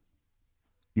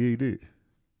 Yeah, he did.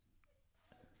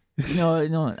 No,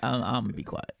 I'm gonna be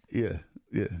quiet. Yeah,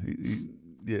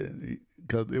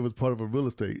 because it was part of a real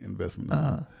estate investment.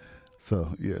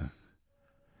 So yeah.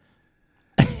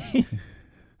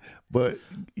 But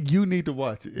you need to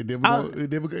watch it, and then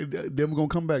we're gonna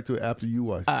come back to it after you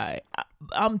watch it. All right,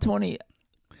 I'm 20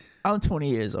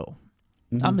 years old.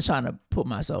 Mm-hmm. I'm just trying to put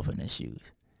myself in their shoes.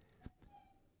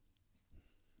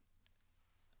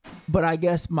 But I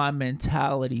guess my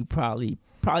mentality probably,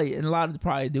 and a lot of it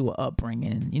probably do with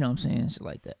upbringing, you know what I'm saying, shit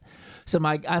like that. So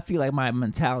I feel like my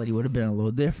mentality would have been a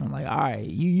little different. Like, all right,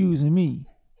 you using me,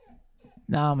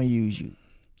 now I'm gonna use you.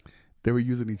 They were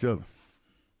using each other.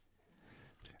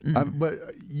 But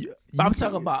I'm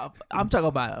talking about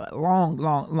long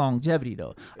longevity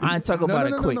though. I ain't talking about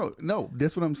it quick. No,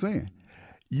 that's what I'm saying.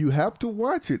 You have to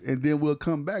watch it, and then we'll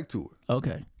come back to it.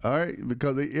 Okay. All right?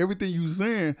 Because everything you're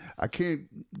saying, I can't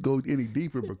go any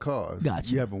deeper because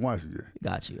you haven't watched it yet.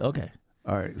 Got you. Okay.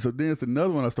 All right. So then it's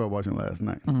another one I started watching last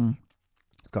night. Mm-hmm.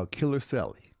 It's called Killer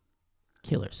Sally.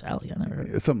 Killer Sally? I never heard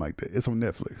of it. It's something like that. It's on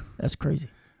Netflix. That's crazy.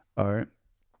 All right.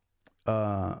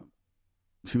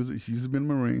 She's been in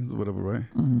the Marines or whatever, right?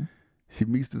 Mm-hmm. She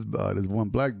meets this one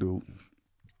black dude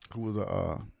who was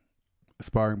a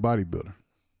aspiring bodybuilder.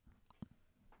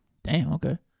 Damn,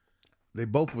 okay. They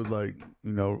both was like,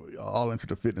 all into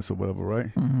the fitness or whatever, right?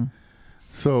 Mm-hmm.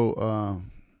 So,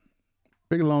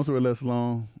 big long story less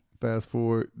long. Fast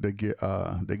forward, they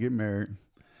get married.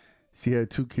 She had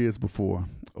 2 kids before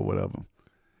or whatever.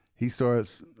 He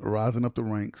starts rising up the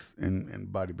ranks in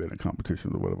bodybuilding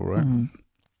competitions or whatever, right?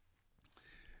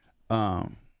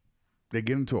 Mm-hmm. They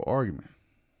get into an argument.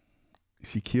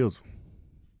 She kills him.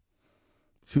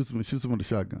 Shoots him with a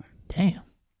shotgun. Damn.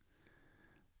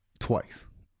 Twice.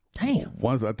 Damn.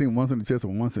 Once in the chest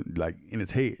and once in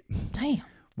his head. Damn.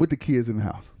 With the kids in the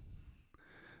house.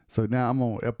 So now I'm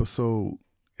on episode.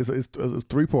 It's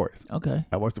 3 parts. Okay.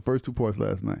 I watched the first 2 parts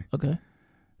last night. Okay.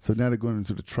 So now they're going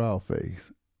into the trial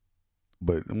phase.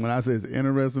 But when I say it's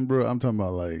interesting, bro, I'm talking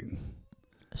about like.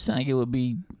 Sound like it would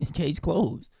be case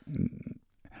closed.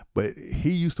 But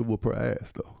he used to whoop her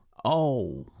ass though.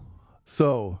 Oh.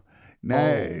 So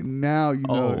Now you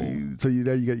know. So you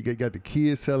got the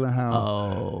kids telling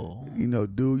how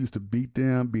dude used to beat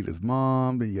his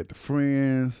mom. Then you got the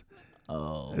friends.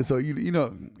 And so you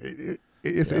know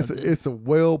it's a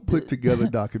well put together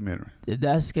documentary. If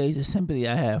that's the case, the sympathy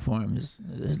I have for him is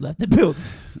left the building.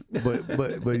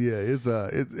 but yeah,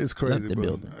 it's crazy. Left the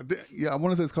building. Yeah, I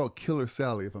want to say it's called Killer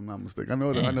Sally, if I'm not mistaken. I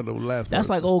know the last. That's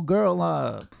part like old girl.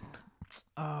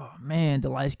 The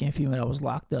light skinned female that was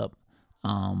locked up,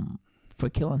 for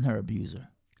killing her abuser.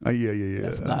 Yeah.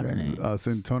 I forgot her name.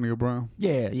 Centonia Brown.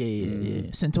 Yeah.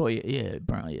 Centoya,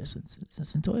 Brown. Yeah,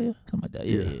 Centoya, something like that.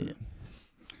 Yeah.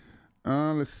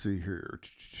 Let's see here.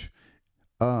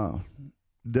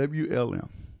 WLM,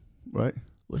 right?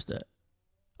 What's that?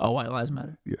 Oh, White Lives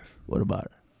Matter? Yes. What about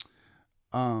it?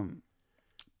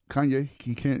 Kanye,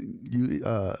 he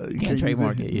can't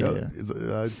trademark it.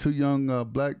 It's two young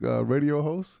black radio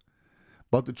hosts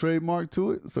bought the trademark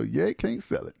to it, so Ye can't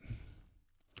sell it.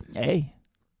 Hey.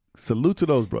 Salute to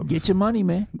those brothers. Get your money,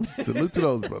 man. Salute to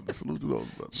those brothers.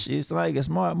 Shit's like a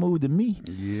smart move to me.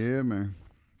 Yeah, man.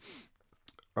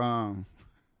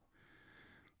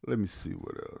 Let me see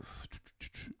what else.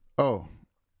 Oh,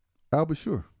 Albert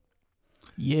Shore.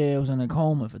 Yeah, it was in a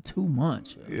coma for 2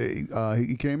 months. Yeah,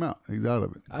 he came out. He's out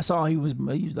of it. I saw he was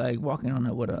like walking on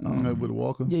it with a with a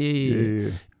walker.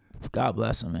 Yeah. God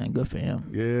bless him, man. Good for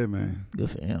him. Yeah, man. Good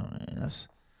for him, man. That's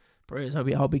prayers. I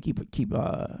hope he keep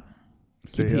healing,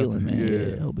 healthy, man.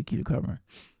 Yeah. Hope he keep recovering.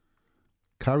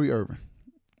 Kyrie Irving.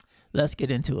 Let's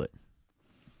get into it.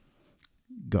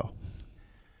 Go.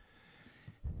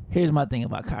 Here's my thing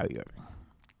about Kyrie Irving.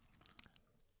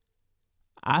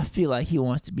 I feel like he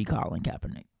wants to be Colin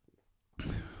Kaepernick.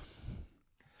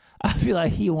 I feel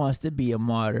like he wants to be a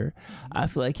martyr. I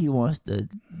feel like he wants to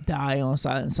die on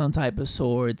some type of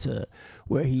sword to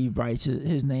where he writes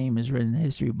his name is written in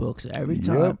history books. Every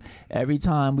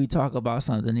time we talk about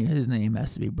something, his name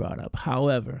has to be brought up.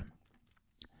 However,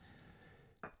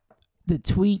 the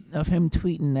tweet of him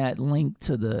tweeting that link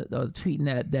to tweeting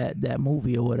that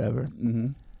movie or whatever,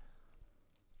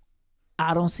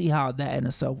 I don't see how that in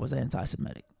itself was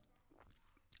anti-Semitic.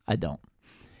 I don't.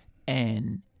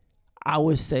 And I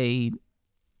would say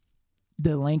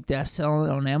the link that's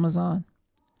selling it on Amazon,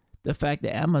 the fact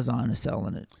that Amazon is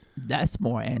selling it, that's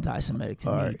more anti-Semitic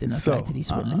to me than the fact that he's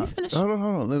spitting. Let me finish. Hold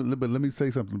on. Let me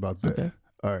say something about that. Okay.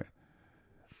 All right.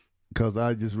 Because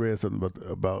I just read something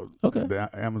about the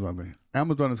Amazon thing.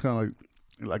 Amazon is kind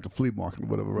of like a flea market or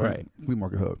whatever, right? Flea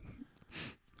market hub.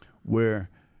 Where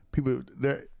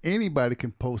anybody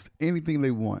can post anything they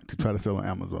want to try to sell on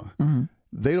Amazon. Mm-hmm.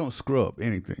 They don't scrub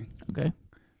anything. Okay.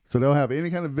 So they'll have any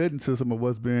kind of vetting system of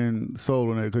what's been sold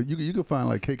on there. Because you can find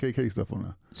like KKK stuff on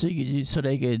there. So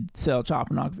they could sell child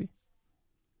pornography?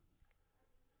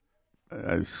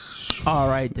 All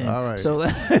right then. All right. So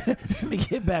let me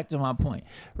get back to my point,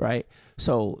 right?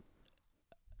 So,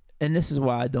 and this is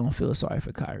why I don't feel sorry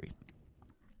for Kyrie.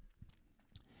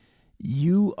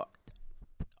 You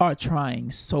are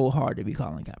trying so hard to be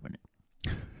Colin Kaepernick.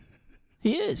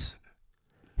 He is.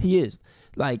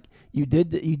 Like you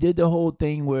did the whole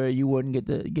thing where you wouldn't get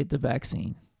the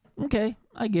vaccine. Okay,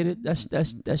 I get it.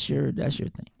 That's your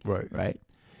thing. Right.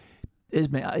 It's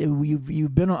been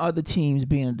you've been on other teams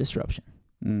being a disruption.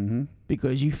 Mm-hmm.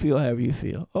 Because you feel however you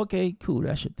feel. Okay, cool.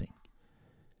 That's your thing.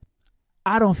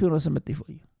 I don't feel no sympathy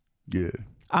for you. Yeah.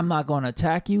 I'm not going to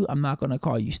attack you. I'm not going to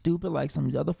call you stupid like some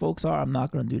of the other folks are. I'm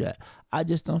not going to do that. I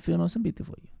just don't feel no sympathy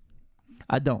for you.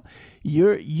 I don't.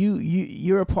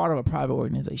 You're a part of a private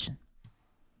organization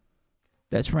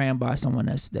that's ran by someone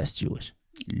that's Jewish.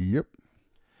 Yep.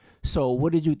 So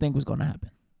what did you think was going to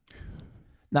happen?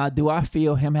 Now, do I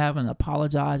feel him having to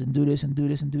apologize and do this and do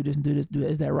this and do this and do this?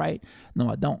 Is that right?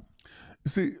 No, I don't.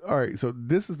 See, all right. So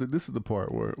this is the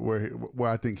part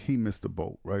where I think he missed the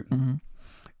boat. Right,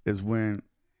 is when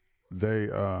they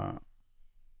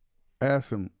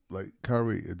asked him like,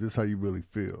 Kyrie, is this how you really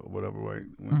feel, or whatever, right?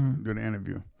 During the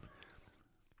interview,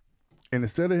 and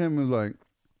instead of him like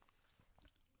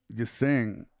just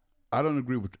saying, I don't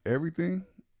agree with everything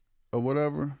or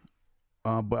whatever,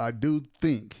 but I do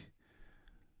think,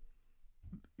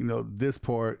 this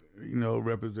part,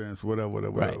 represents whatever,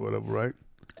 right?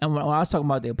 And when I was talking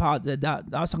about the apology, I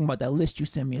was talking about that list you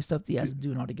sent me and stuff that he has to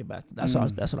do in order to get back. That's what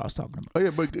I was talking about. Oh yeah,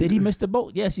 but did he miss the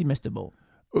boat? Yes, he missed the boat.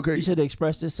 Okay, he should have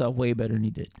expressed himself way better than he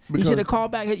did. He should have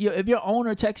called back. If your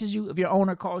owner texts you, if your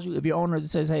owner calls you, if your owner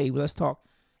says, "Hey, let's talk,"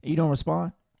 and you don't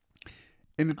respond.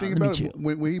 And the thing about it,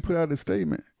 when he put out his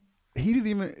statement, he didn't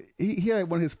even. He had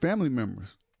one of his family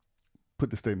members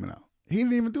put the statement out. He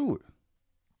didn't even do it.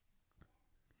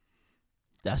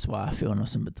 That's why I feel no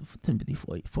sympathy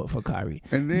for Kyrie.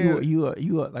 And then you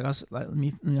are like I said, like let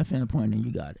me finish the point, and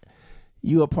you got it.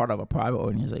 You are part of a private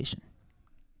organization.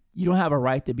 You don't have a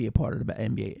right to be a part of the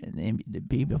NBA and to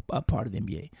be a part of the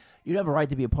NBA. You have a right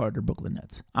to be a part of the Brooklyn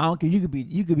Nets. I don't care. You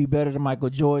could be better than Michael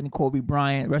Jordan, Kobe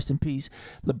Bryant, rest in peace,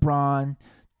 LeBron,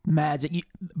 Magic,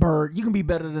 Bird. You can be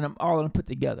better than them, all of them put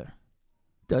together.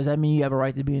 Does that mean you have a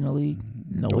right to be in the league?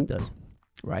 No, Nope. it doesn't.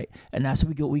 Right, and that's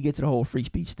we get to the whole free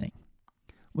speech thing.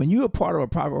 When you're a part of a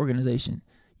private organization,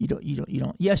 you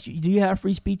don't. Yes, do you have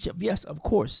free speech? Yes, of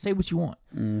course. Say what you want,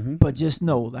 but just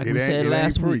know, like we said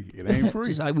last week, it ain't free.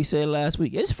 just like we said last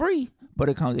week, it's free, but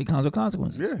it comes with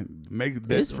consequences. Yeah,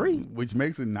 It's free. which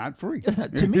makes it not free.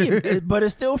 To me, but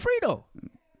it's still free though.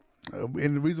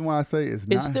 And the reason why I say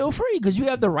It's still free because you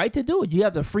have the right to do it. You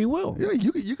have the free will. Yeah,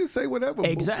 you can say whatever.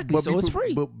 Exactly, but so it's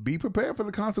free. But be prepared for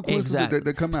the consequences Exactly.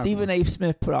 that come out. Stephen A.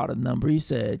 Smith put out a number. He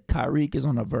said Kyrie is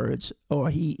on the verge, or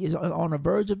he is on the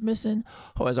verge of missing,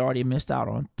 or has already missed out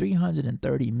on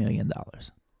 $330 million.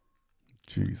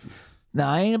 Jesus.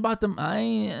 Now, I ain't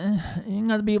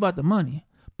got to be about the money,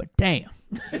 but damn.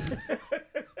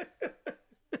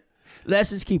 Let's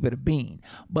just keep it a bean.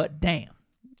 But damn.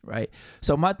 Right.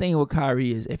 So my thing with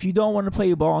Kyrie is, if you don't want to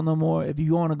play ball no more, if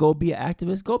you want to go be an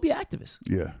activist, go be an activist.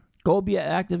 Yeah. Go be an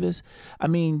activist. I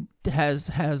mean, has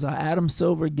Adam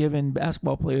Silver given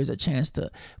basketball players a chance to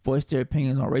voice their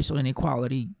opinions on racial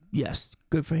inequality? Yes,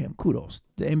 good for him. Kudos.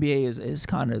 The NBA is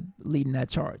kind of leading that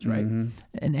charge, right? And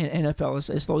NFL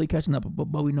is slowly catching up,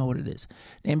 but we know what it is.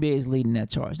 The NBA is leading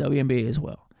that charge. WNBA as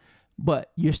well.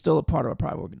 But you're still a part of a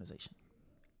private organization,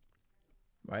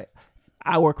 right?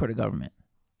 I work for the government.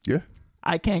 Yeah.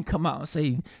 I can't come out and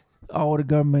say, oh, the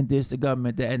government this, the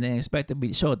government that, and then expect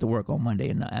to show up to work on Monday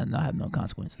and not have no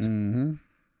consequences.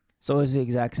 So it's the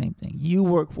exact same thing. You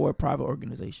work for a private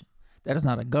organization. That is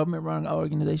not a government-run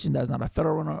organization. That's not a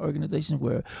federal-run organization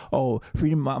where,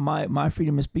 freedom, my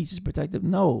freedom of speech is protected.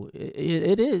 No,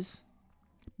 it is.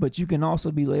 But you can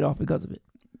also be laid off because of it.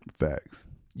 Facts.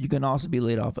 You can also be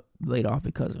laid off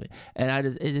because of it. And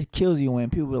it just kills you when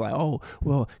people are like, oh,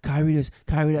 well, Kyrie this,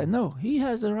 Kyrie that. No, he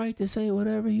has the right to say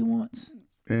whatever he wants.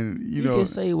 And he can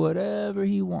say whatever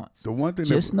he wants. The one thing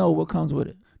just know what comes with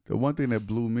it. The one thing that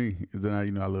blew me is that our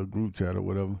little group chat or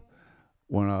whatever,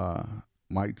 when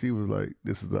Mike T was like,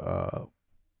 "This is a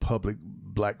public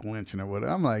black lynching or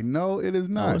whatever." I'm like, no, it is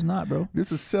not. No, it's not, bro.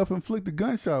 This is self-inflicted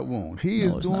gunshot wound. He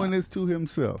is doing this to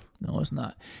himself. No, it's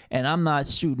not. And I'm not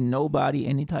shooting nobody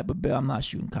any type of bail. I'm not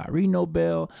shooting Kyrie no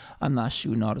bail. I'm not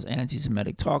shooting all this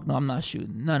anti-Semitic talk. No, I'm not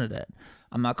shooting none of that.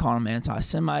 I'm not calling him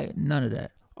anti-Semite. None of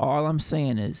that. All I'm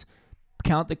saying is,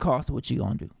 count the cost of what you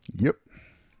gonna do. Yep.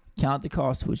 Count the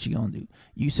cost of what you gonna do.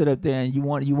 You sit up there and you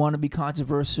want to be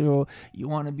controversial. You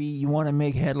want to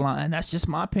make headline. And that's just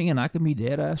my opinion. I can be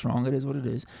dead ass wrong. It is what it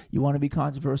is. You want to be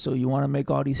controversial. You want to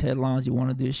make all these headlines. You want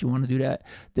to do this. You want to do that.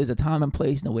 There's a time and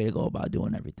place and a way to go about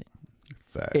doing everything.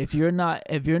 Facts. If you're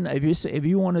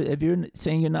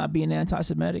saying you're not being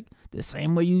anti-Semitic, the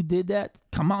same way you did that,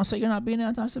 come out and say you're not being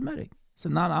anti-Semitic. So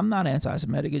I'm not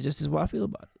anti-Semitic. It's just what I feel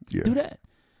about it. Yeah. Do that.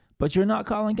 But you're not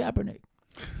Colin Kaepernick.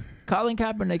 Colin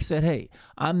Kaepernick said, "Hey,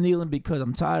 I'm kneeling because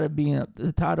I'm tired of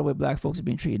the way black folks are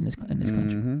being treated in this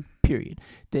country." Period.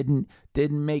 Didn't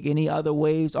make any other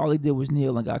waves. All he did was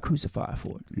kneel and got crucified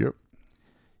for it.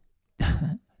 Yep.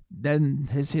 Then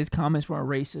his comments weren't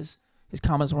racist. His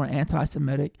comments weren't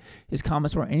anti-Semitic. His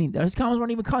comments weren't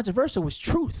even controversial. It was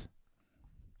truth.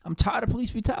 I'm tired of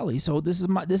police brutality, so this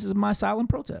is my silent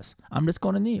protest. I'm just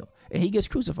going to kneel, and he gets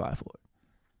crucified for it.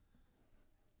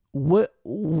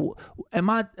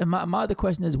 My other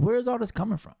question is, where's all this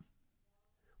coming from?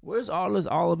 Where's all this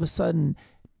all of a sudden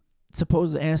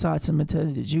supposed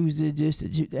anti-Semitism? The Jews did this.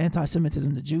 The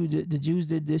anti-Semitism. The Jews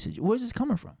did this. Where's this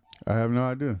coming from? I have no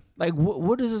idea. Like,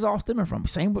 what is this all stemming from?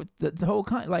 Same with the whole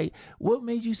kind. Like, what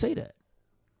made you say that?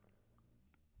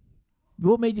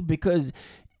 What made you? Because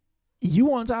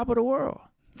you on top of the world.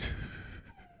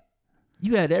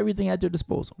 You had everything at your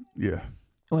disposal. Yeah.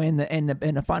 And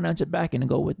the financial backing to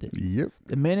go with it. Yep.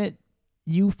 The minute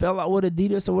you fell out with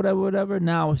Adidas or whatever,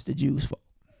 now it's the Jews' fault,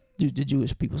 the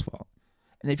Jewish people's fault.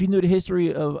 And if you knew the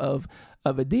history of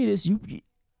Adidas,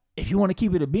 if you want to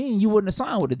keep it a bean, you wouldn't have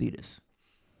signed with Adidas.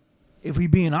 If we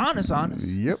being honest.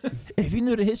 Yep. If you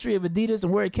knew the history of Adidas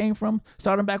and where it came from,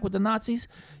 starting back with the Nazis,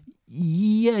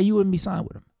 yeah, you wouldn't be signed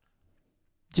with them.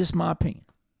 Just my opinion.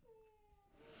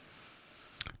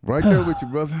 Right there with you,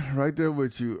 brother. Right there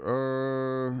with you.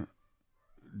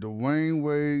 Dwayne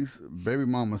Wade's baby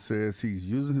mama says he's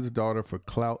using his daughter for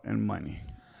clout and money.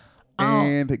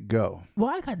 And go.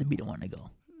 Well, I got to be the one to go.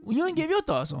 Well, you didn't give your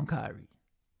thoughts on Kyrie.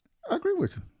 I agree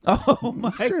with you. Oh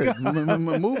my Shit, God.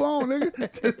 move on, nigga.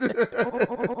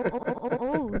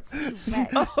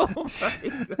 Oh,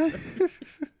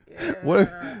 T-Rex. What?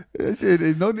 That shit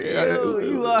is no.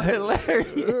 You are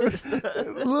hilarious.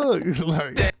 Look, it's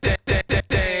like.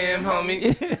 Damn,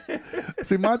 homie.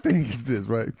 See, my thing is this,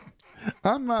 right?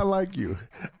 I'm not like you.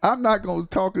 I'm not gonna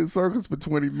talk in circles for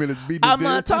 20 minutes. I'm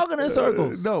not talking in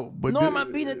circles. No, but nor am I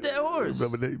beating a dead horse.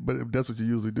 But that's what you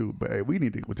usually do. But hey, we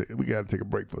got to take a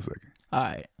break for a second. All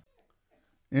right.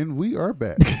 And we are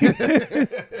back.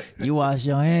 You wash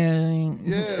your hands.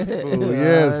 Yes, fool.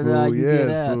 Yes, fool.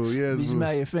 Yes, fool. Yes, You fool.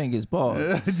 smell your fingers, Paul.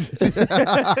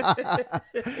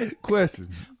 Question.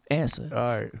 Answer.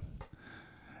 All right.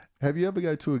 Have you ever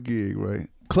got to a gig, right?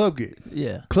 Club gig.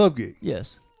 Yeah. Club gig.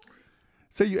 Yes.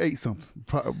 Say you ate something.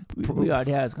 We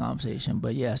already had this conversation,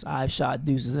 but yes, I've shot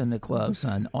deuces in the club,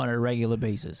 son, on a regular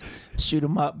basis. Shoot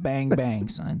 'em up, bang, bang,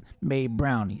 son. Made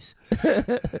brownies.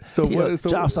 So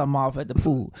drop something off at the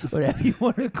pool, whatever you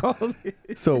want to call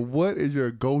it. So what is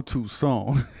your go-to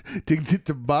song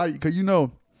to buy? Because you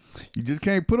know, you just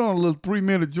can't put on a little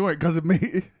 3-minute joint because it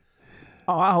may.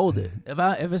 Oh, I hold it.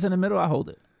 If it's in the middle, I hold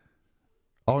it.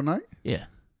 All night? Yeah.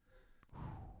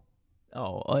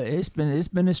 Oh, it's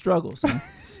been a struggle, son.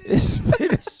 It's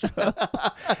been a struggle.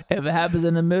 If it happens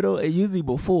in the middle, it's usually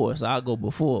before, so I'll go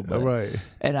before. But, right.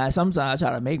 And I sometimes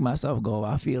try to make myself go.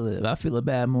 If I feel a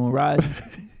bad moon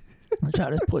rising, I try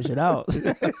to push it out.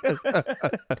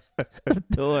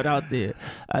 Throw it out there.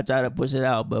 I try to push it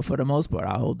out, but for the most part,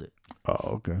 I hold it.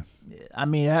 Oh, okay. Yeah. I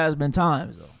mean, it has been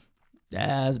times though. There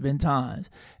has been times,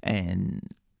 and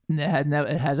it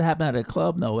hasn't happened at a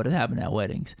club. No, it has happened at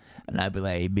weddings. And I'd be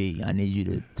like, hey, B, I need you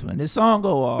to, when this song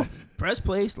go off, press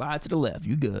play, slide to the left.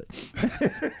 You good.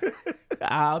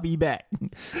 I'll be back.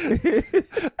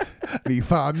 Need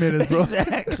 5 minutes, bro.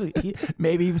 Exactly.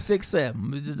 Maybe even 6,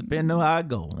 7. It just depends on how I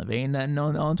go. If ain't nothing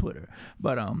on Twitter.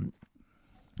 But,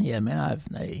 yeah, man,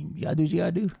 you gotta do what you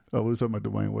gotta do. Oh, we were talking about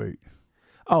Dwayne Wade.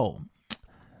 Oh.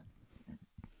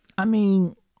 I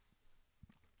mean,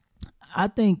 I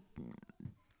think,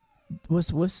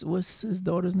 what's his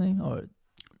daughter's name? Or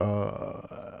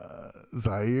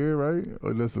Zaire, right?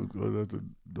 Or that's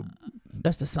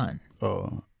that's the son.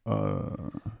 Oh,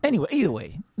 anyway, either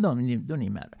way, don't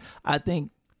even matter. I think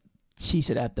she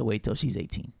should have to wait till she's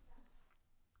 18.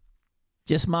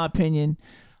 Just my opinion.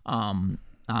 I'm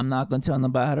not gonna tell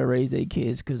nobody how to raise their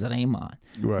kids because it ain't mine.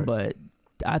 Right. But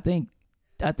I think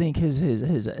his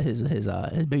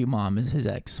baby mom, his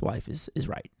ex-wife, is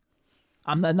right.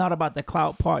 I'm not about the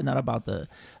clout part, not about the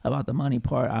money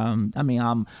part.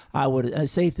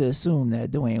 It's safe to assume that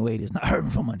Dwayne Wade is not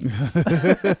hurting for money.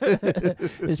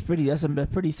 That's a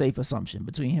pretty safe assumption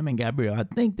between him and Gabrielle. I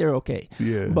think they're okay.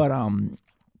 Yeah. But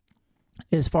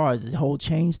as far as the whole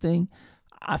change thing,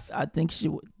 I think she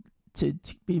would to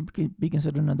be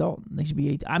considered an adult. They should be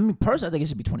 18. I mean, personally, I think it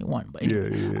should be 21. But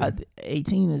anyway,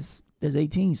 18 is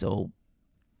 18, so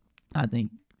I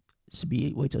think it should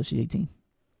be wait till she's 18.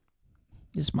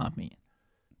 Just my opinion.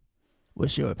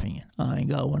 What's your opinion? I ain't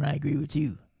got one. I agree with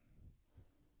you.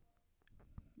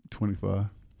 25.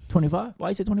 25? Why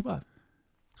you say 25?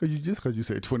 Because you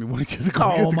said 21.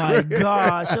 Oh my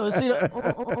gosh! So see,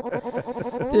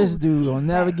 this dude will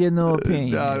never get no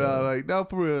opinion. No,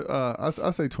 for real.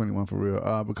 I say 21 for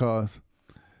real. Because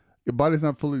your body's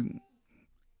not fully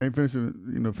ain't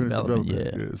finishing development.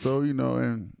 Yeah. So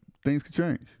and things could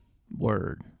change.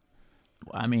 Word.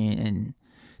 I mean, and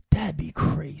that'd be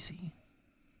crazy.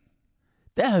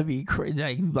 That would be crazy.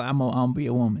 Like, I'm gonna be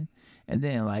a woman, and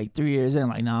then like 3 years in,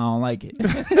 like, nah, I don't like it.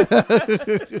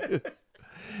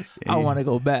 I want to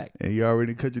go back. And you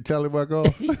already cut your tallywhack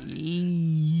off?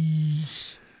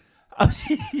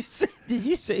 Did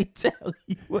you say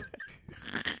tallywhack?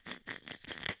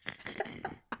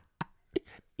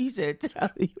 You said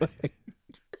tallywhack.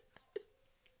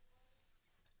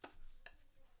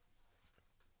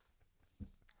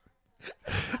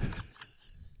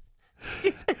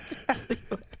 You said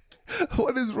tallywhack.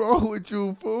 What is wrong with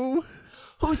you, fool?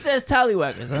 Who says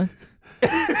tallywhackers, huh?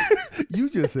 You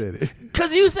just said it.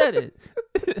 Because you said it.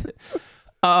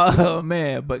 Oh,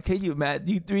 man. But can you imagine,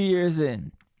 you 3 years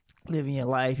in, living your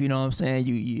life, you know what I'm saying?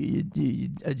 You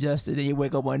adjusted, and you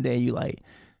wake up one day and you like,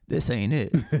 this ain't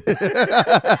it.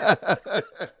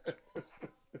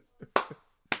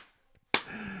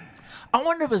 I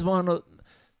wonder if it's one of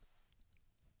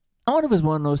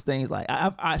those things, like,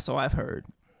 I've heard,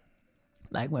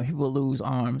 like when people lose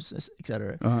arms,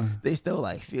 etc., they still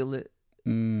like feel it.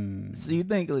 So you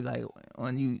think like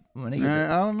when they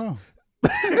get I don't know.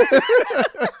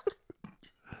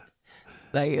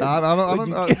 Like, I don't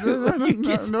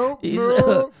no.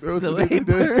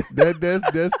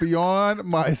 That's beyond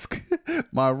my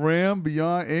realm,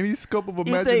 beyond any scope of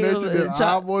imagination that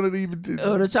I wanted even to.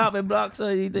 Oh, the chopping block. So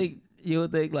you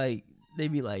would think like they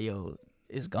be like, yo,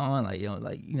 it's gone. Like, your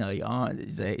arm.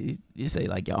 You say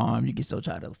like your arm, you can still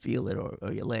try to feel it, or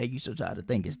your leg, you still try to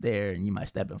think it's there, and you might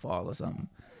step and fall or something.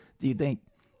 Do you think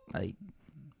like?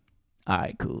 All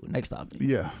right, cool. Next topic.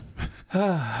 Yeah.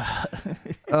 Damn,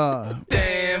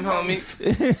 homie.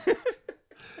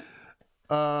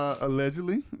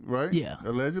 Allegedly, right? Yeah.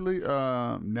 Allegedly,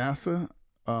 NASA,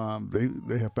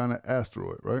 they have found an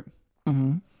asteroid, right?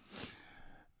 Mm-hmm.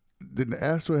 Then the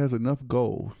asteroid has enough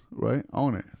gold, right,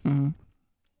 on it, mm-hmm.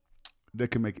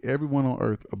 that can make everyone on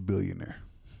Earth a billionaire.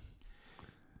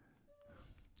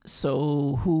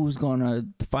 So who's gonna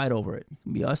fight over it?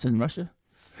 Be us and Russia?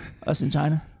 Us and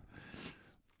China?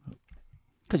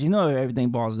 Because everything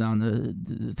boils down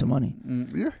to money.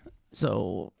 Yeah.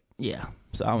 So yeah.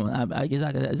 So I guess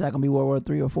is that gonna be World War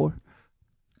III or 4?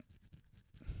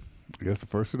 I guess the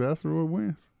first of the asteroid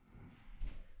wins.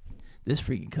 This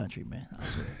freaking country, man. I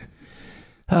swear.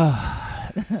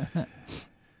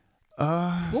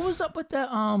 What was up with that?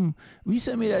 You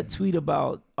sent me that tweet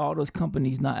about all those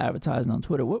companies not advertising on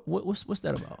Twitter. What's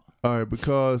that about? All right,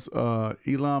 because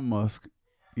Elon Musk,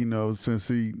 since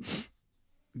he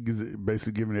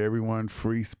basically giving everyone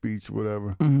free speech,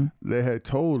 whatever, mm-hmm. they had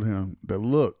told him that,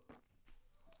 look,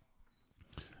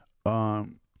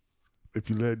 if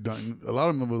you let a lot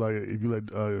of them were like, if you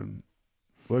let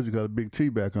what you got a Big T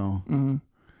back on, mm-hmm.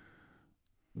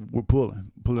 we're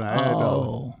pulling an ad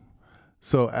dollar.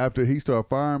 So after he started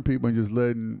firing people and just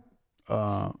letting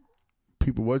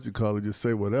people just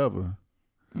say whatever,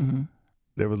 mm-hmm.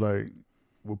 they was like,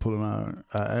 we're pulling our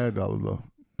ad dollars off.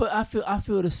 But I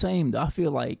feel the same though. I feel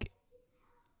like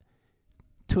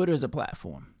Twitter is a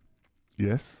platform.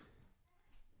 Yes.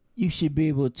 You should be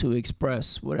able to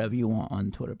express whatever you want on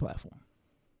the Twitter platform.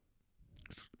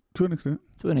 To an extent.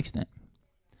 To an extent.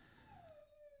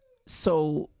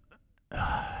 So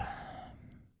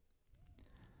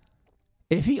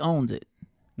if he owns it,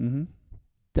 mm-hmm.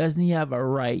 doesn't he have a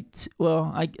right?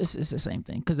 Well, I guess it's the same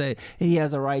thing because he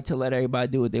has a right to let everybody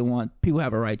do what they want. People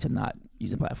have a right to not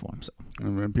use the platform. So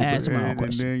answer my own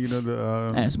question. And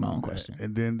then answer my own question.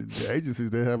 And then the agencies,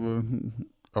 they have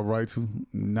a right to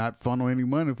not funnel any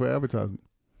money for advertisement.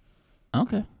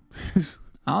 Okay.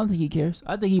 I don't think he cares.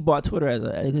 I think he bought Twitter as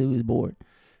he was bored.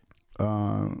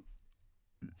 You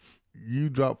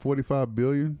dropped $45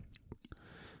 billion,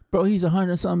 bro. He's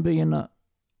 100-something billion up.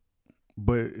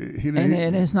 But he didn't.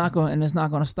 And it's not going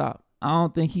to stop. I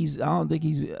think he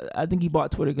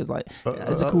bought Twitter because like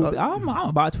it's a cool thing. I'm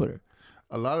gonna buy Twitter.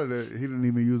 A lot of that, he didn't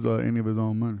even use any of his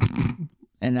own money.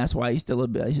 And that's why he's still a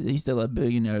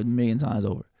billionaire a million times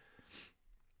over.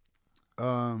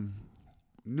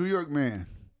 New York man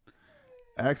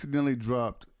accidentally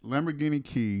dropped Lamborghini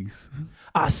keys.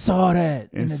 I saw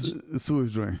that in the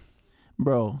sewage drain,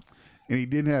 bro. And he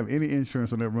didn't have any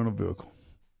insurance on that rental vehicle.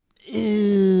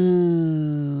 Ew.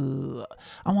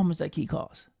 How much that key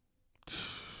cost?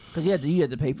 Because you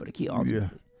had to pay for the key ultimately. Yeah.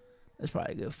 That's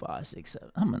probably a good 5, 6, 7.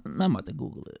 I'm about to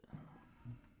Google it.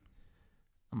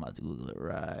 I'm about to Google it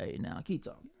right now. Keep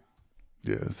talking.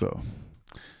 Yeah, so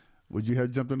would you have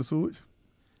jumped in the sewage?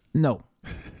 No.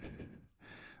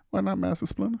 Why not Master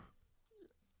Splinter?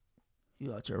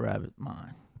 You out your rabbit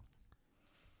mind.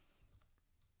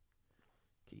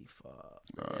 Key fob.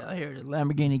 Yeah, I hear the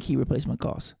Lamborghini key replacement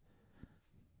cost.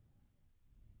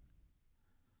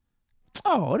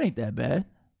 Oh, it ain't that bad.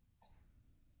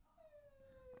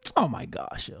 Oh my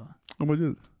gosh, yo. How much is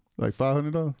it? Like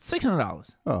 $500? $600.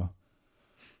 Oh.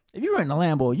 If you're renting a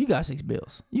Lambo, you got $6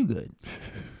 bills. You good.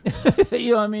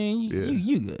 You know what I mean?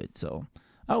 You good. So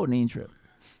I wouldn't even trip.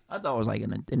 I thought it was like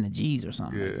in the G's or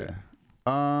something. Yeah. Like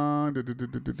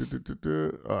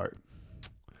that. All right.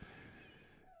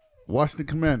 Washington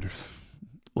Commanders.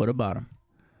 What about them?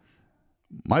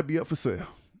 Might be up for sale.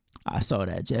 I saw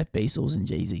that. Jeff Bezos and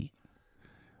Jay-Z.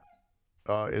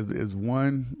 Is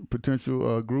one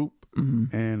potential group,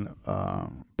 mm-hmm. and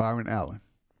Byron Allen.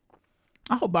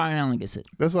 I hope Byron Allen gets it.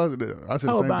 That's what I said.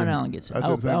 I hope Byron Allen gets it. I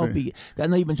hope he. I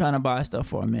know you've been trying to buy stuff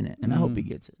for a minute, and I hope he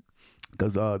gets it.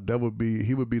 Because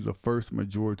he would be the first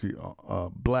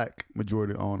black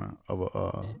majority owner of a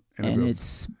NFL. And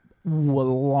it's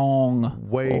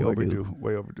way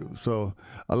overdue. So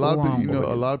a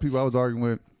lot of people I was arguing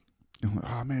with,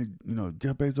 oh man,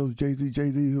 Jeff Bezos, Jay-Z,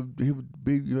 he would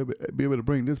be able to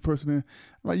bring this person in.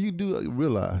 Like, you do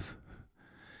realize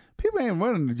People ain't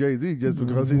running to Jay-Z just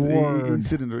because he's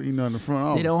sitting there, in the front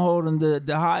office. They don't hold him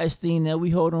the high esteem that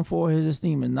we hold him for. His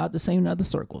esteem is not the same in other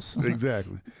circles.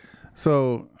 Exactly.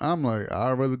 So I'm like,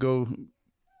 I'd rather go.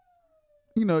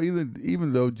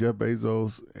 Even though Jeff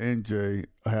Bezos and Jay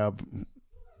have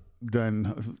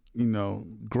done,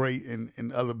 great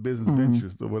in other business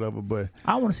ventures or whatever, but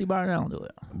I want to see Byron Allen do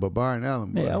it. But Byron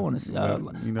Allen, I want to see. I would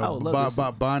love to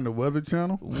see. Buying the Weather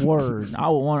Channel. Word, I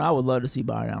would love to see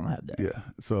Byron Allen have that. Yeah,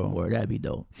 so word, that'd be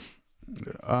dope.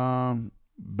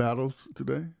 Battles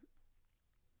today.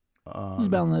 Who's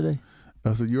battling today?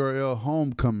 That's a URL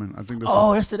Homecoming. I think.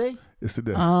 That's today. It's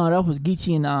today. That was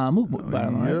Geechee and Mook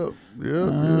battling, right?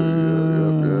 Yep.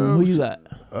 Who you got?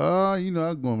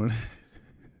 I'm going.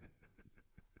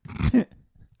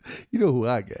 You know who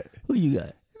I got? Who you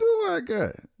got? You know who I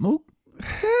got? Mook?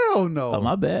 Hell no. Oh,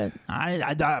 my bad.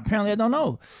 I apparently I don't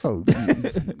know. Oh,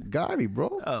 Gotti,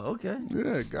 bro. Oh, okay.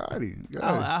 Yeah, Gotti.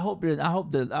 I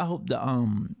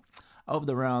hope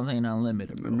the rounds ain't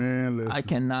unlimited, bro. Man, listen. I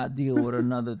cannot deal with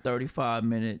another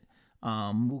 35-minute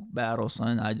Mook battle,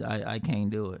 son. I can't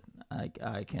do it.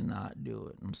 I cannot do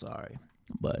it. I'm sorry.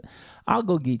 But I'll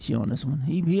go get you on this one.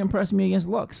 He impressed me against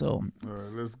Luck, so. All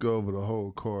right, let's go over the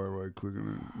whole card right quick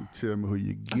and tell me who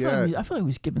you got. I feel like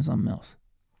we're skipping something else.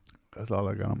 That's all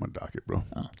I got on my docket, bro.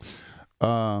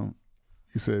 Oh.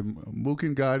 You said Mook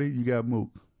and Gotti. You got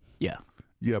Mook. Yeah.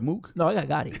 You got Mook? No, I got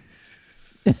Gotti.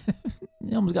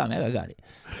 You almost got me. I got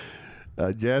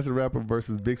Gotti. Jazz the Rapper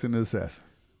versus Vixen the Assassin.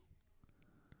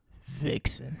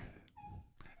 Vixen.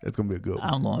 That's gonna be a good one.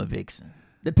 I'm going Vixen.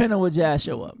 Depending on what Jazz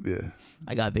show up. Yeah.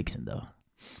 I got Vixen though.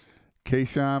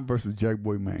 K-Shine versus Jack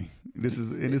Boy Maine. This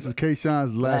is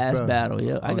K-Shine's last battle.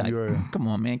 Yeah. Come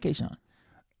on, man. K-Shine.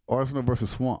 Arsenal versus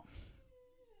Swamp.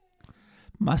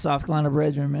 My South Carolina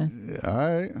brethren, man.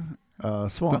 Yeah, all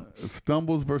right. Swamp.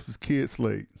 Stumbles versus Kid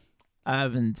Slade. I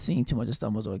haven't seen too much of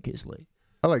Stumbles or Kid Slade.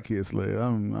 I like Kid Slade.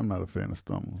 I'm not a fan of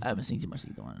Stumbles. I haven't seen too much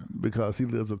either one of them. Because he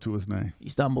lives up to his name. He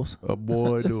stumbles. A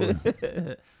boy doing.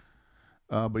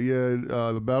 But yeah,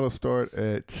 the battle start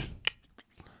at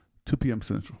 2 p.m.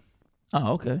 Central.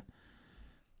 Oh, okay.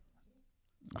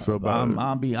 So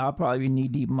I'll probably be knee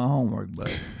deep in my homework,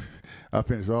 but I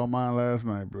finished all mine last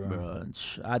night, bro.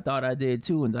 I thought I did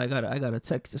too, and I got a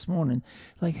text this morning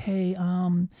like, "Hey,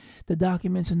 the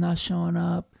documents are not showing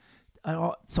up."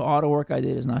 So all the work I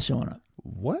did is not showing up.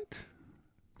 What?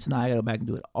 So now I gotta go back and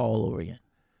do it all over again.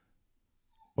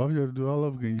 Why would you have to do it all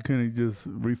over again? You couldn't just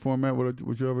reformat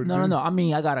what you already did? No. I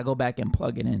mean, I gotta go back and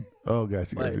plug it in. Oh,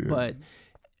 gotcha. But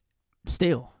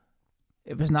still,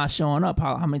 if it's not showing up,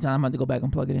 how many times am I have to go back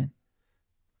and plug it in?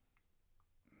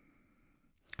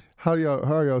 How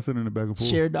are y'all sending it back and forth?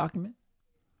 Shared document.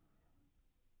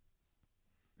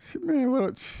 Shit, man,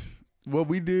 what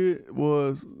we did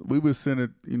was we would send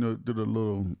it, through the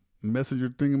little messenger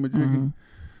thingamajiggy. Mm-hmm.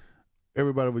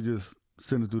 Everybody would just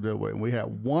send it through that way. And we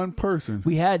had one person.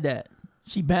 We had that.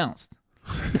 She bounced.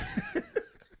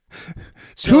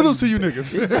 Toodles to you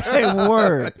niggas.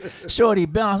 Word. Shorty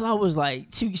bounced. I was like,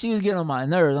 she was getting on my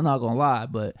nerves. I'm not going to lie,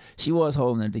 but she was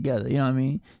holding it together. You know what I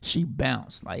mean? She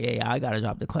bounced. Like, hey, I got to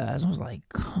drop the class. I was like,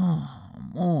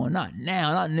 come on. Not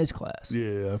now. Not in this class.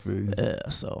 Yeah, I feel you. Yeah,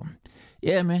 so,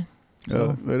 yeah, man.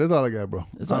 So, that's all I got, bro.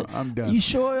 I'm done. You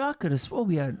sure? I could have swore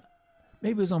we had,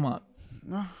 maybe it was on my.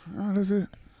 No, that's it.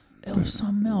 It was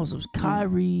something else. It was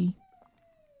Kyrie.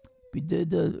 We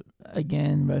did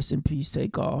again, rest in peace,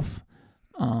 Takeoff.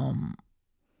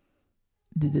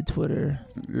 Did the Twitter.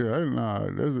 Yeah,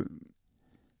 that's it.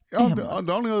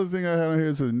 The only other thing I had on here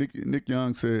is that Nick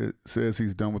Young says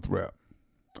he's done with rap.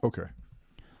 Okay.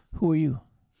 Who are you?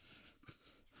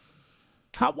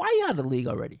 Why you out of the league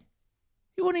already?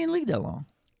 You wasn't in the league that long.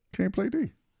 Can't play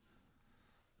D.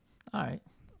 All right.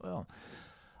 Well,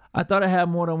 I thought I had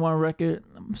more than one record,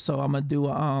 so I'm gonna do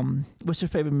what's your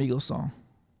favorite Migos song?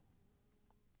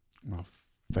 My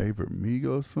favorite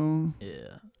Migos song?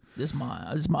 Yeah. This is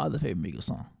my other favorite Migos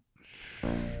song.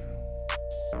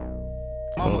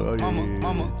 Mama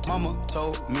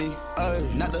told me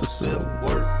not to say a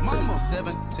word. Mama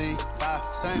 17, 5,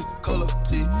 same color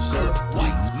t-shirt.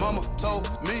 White. Mama told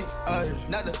me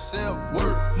not to say a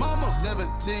word. Mama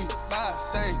 17, 5,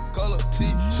 same color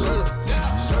t-shirt.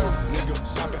 Nigga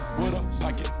poppin' with a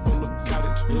pocket full of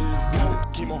cottage.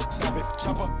 Chemo, stop it,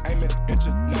 chopper, aim it, hit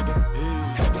your noggin.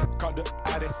 Had to call the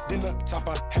addict, then the top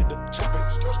I had to chop it.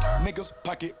 Niggas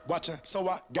pocket watching, so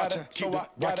I gotta keep the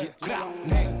rocket.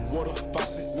 Neck, water,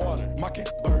 faucet, water, mocking,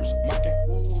 birds, mocking,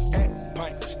 and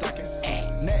pint, stocking,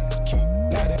 next cute,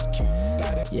 now that's cute.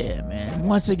 Yeah, man.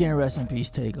 Once again, rest in peace,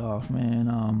 Takeoff,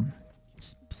 man.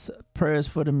 Prayers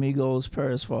for the Migos,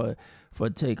 prayers for for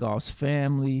Takeoff's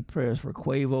family. Prayers for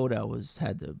Quavo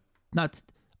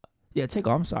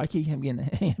Takeoff. I'm sorry, I keep him getting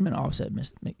him and Offset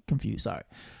confused. Sorry.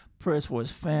 Prayers for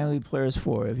his family. Prayers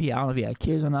for I don't know if he had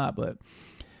kids or not, but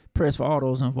prayers for all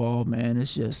those involved. Man,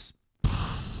 it's just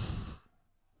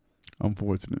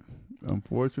unfortunate.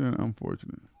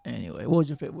 Anyway, what was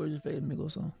your favorite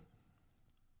Migos song?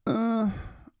 I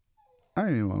ain't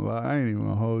even gonna lie. I ain't even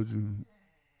gonna hold you.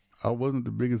 I wasn't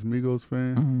the biggest Migos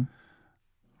fan.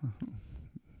 Mm-hmm.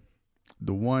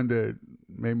 The one that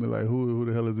made me like, who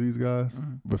the hell is these guys?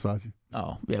 Mm-hmm. Versace.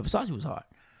 Oh yeah, Versace was hard.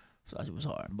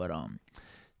 But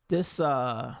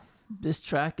this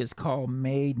track is called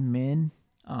 "Made Men."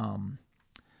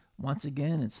 Once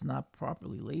again, it's not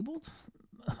properly labeled,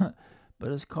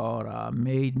 but it's called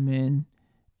 "Made Men,"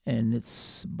 and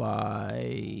it's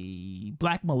by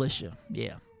Black Militia.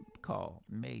 Yeah, called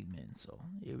 "Made Men." So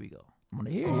here we go. I'm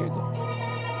gonna hear it. Here it goes.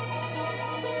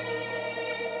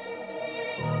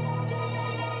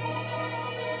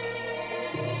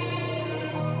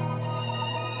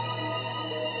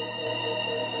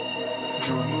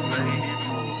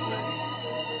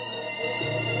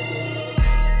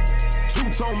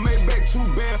 Two-tone Maybach, too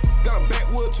bad. Got a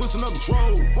backwood twisting up the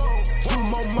drove. 2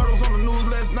 more murders on the news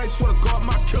last night. Swear to God,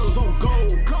 my killers on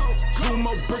gold. 2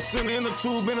 more bricks in the inner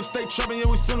tube. Interstate trapping, yeah,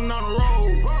 we sitting on the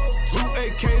road. 2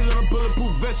 AKs and a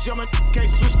bulletproof vest. Y'all, man, can't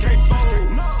switch, can't fold.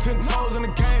 10 toes in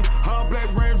the game. All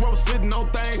black Range Rover sitting on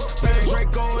things. Bad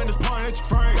Draco in this point at your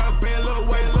frame. Got a bad little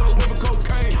weight, little sniff of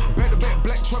cocaine. Back-to-back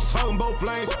black trucks holding both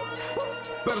lanes.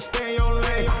 Better stay in your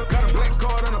lane. Got a black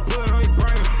card and I put it on your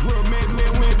brain. Real men, we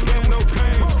ain't playing no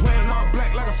game. Wearing all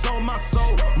black like I sold my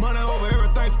soul. Money over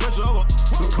everything special over.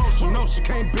 The coach, you know she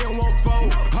can't be in one fold.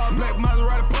 All black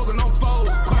Maserati poking on fold.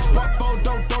 Crash pop fold,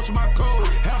 don't throw my code.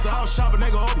 After house shopping,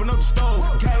 they gon' open up the stove.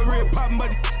 Calorie popping,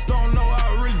 but don't know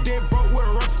how I really did. Broke with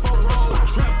a rush for roll.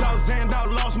 Trapped out, zanned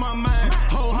out, lost my mind.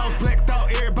 Whole house blacked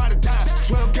out, everybody died.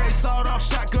 12 gauge sawed off,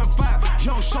 shotgun fire.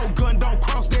 Young Shogun, don't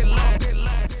cross that line.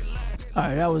 All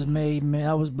right, that was Made Men.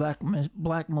 That was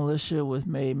Black Militia with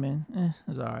Made Men.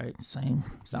 It's all right. Same.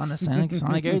 Sound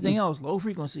like everything else. Low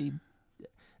frequency.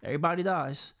 Everybody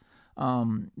dies.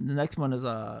 The next one is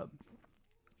AK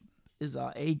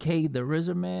the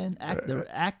RZA Man.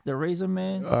 Act the Razor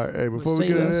Man. All right, hey, before we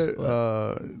get into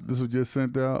that, this was just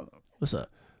sent out. What's up?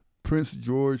 Prince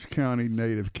George County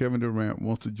native Kevin Durant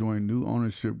wants to join new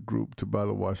ownership group to buy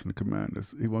the Washington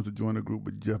Commanders. He wants to join a group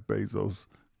with Jeff Bezos,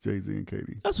 Jay-Z, and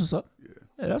Katie. That's what's up.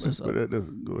 Yeah, that's what's up.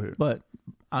 Go ahead. But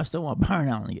I still want Byron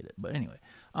Allen to get it. But anyway,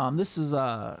 this is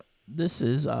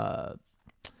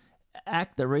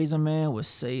Act the Razor Man with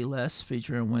Say Less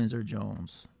featuring Windsor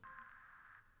Jones.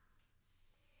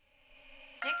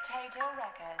 Dictator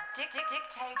Records.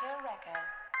 Dictator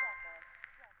Records.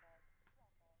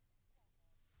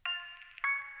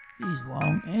 These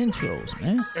long intros,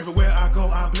 man. Everywhere I go,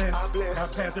 I bless.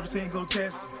 I pass every single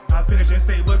test. I finish and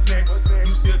say what's next. You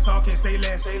still talking, say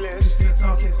less. You still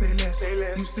talking, say less.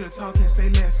 You still talking, say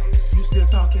less. You still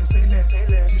talking, say less.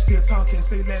 You still talking,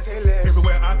 say less.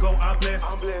 Everywhere I go, I bless.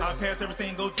 I pass every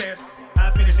single test.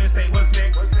 I finish and say what's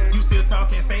next. You still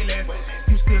talking, say less.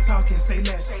 You still talking, say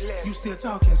less. You still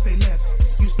talking, say less.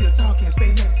 You still talking, say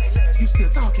less. You still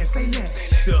talking, say less.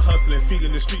 Still hustling, feet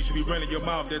in the streets. You be running your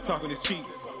mouth, they're talking is cheap.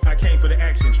 I came for the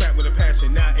action, trapped with a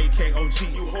passion, now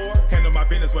AKOG. You whore? Handle my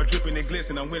business while dripping and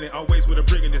glisten. I'm winning always with a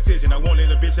brilliant decision. I won't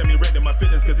let a bitch have me wrecking my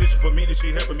fitness, cause it's for me that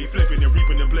she helping me flipping and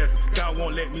reaping the blessings. God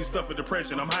won't let me suffer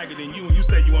depression. I'm higher than you and you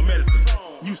say you want medicine.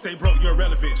 You stay broke, you're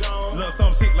irrelevant. Love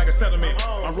songs hit like a settlement.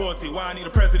 I'm royalty, why I need a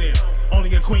president?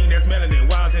 Only a queen that's melanin,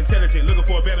 wise, intelligent, looking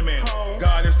for a better man.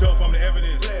 God is dope, I'm the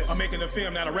evidence. I'm making a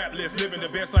film, not a rap list. Living the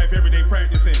best life every day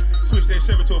practicing. Switch that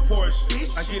Chevy to a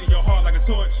Porsche. I get in your heart like a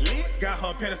torch. Got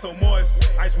her penny so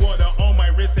moist. Ice water on my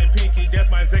wrist and pinky, that's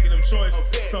my executive choice.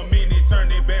 So many turn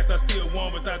their backs, I still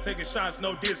won without taking shots,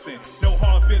 no dissing. No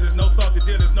hard feelings, no salty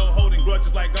dealers, no holding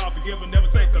grudges like God forgive and never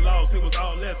take a loss. It was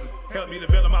all lessons. Helped me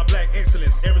develop my black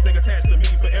excellence. Everything attached to me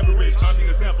forever rich. I'm the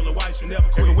example of why you should never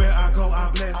quit. Everywhere I go, I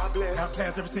bless. I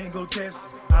pass every single test.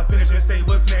 I finish and say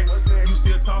what's next. You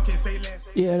still talking, say less.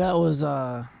 Yeah, that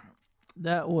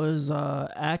was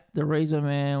Act the Razor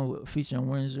Man featuring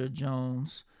Windsor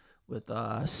Jones with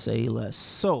Say Less.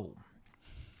 So,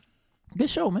 good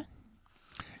show, man.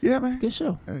 Yeah, man. Good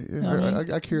show. Hey, yeah, You know what I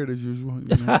mean? I carry it as usual. You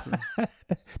know what I'm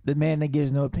saying? The man that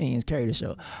gives no opinions carry the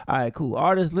show. All right, cool.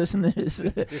 Artists, listeners,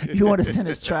 if you want to send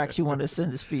us tracks, you want to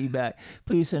send us feedback,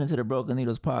 please send it to the Broken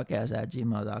Needles Podcast at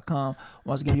gmail.com.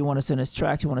 Once again, if you want to send us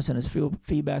tracks, you want to send us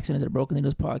feedback, send it to the Broken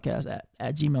Needles Podcast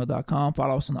at gmail.com.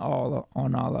 Follow us on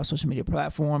all our social media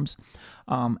platforms.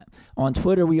 On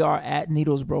Twitter, we are at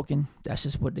Needles Broken. That's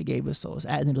just what they gave us. So it's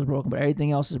at Needles Broken. But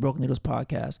everything else is Broken Needles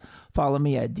Podcast. Follow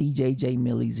me at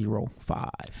DJJMillie05.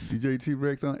 DJ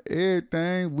T-Rex on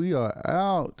everything. We are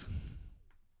out.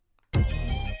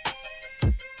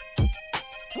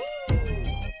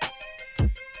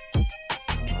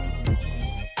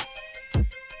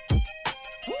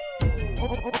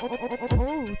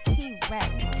 Oh, T-Rex.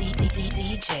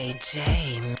 DJ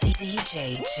James.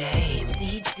 DJ James.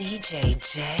 DJ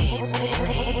James.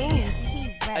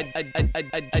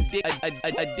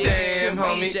 Damn,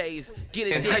 homie.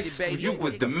 In high school, you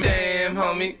was the man,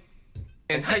 homie.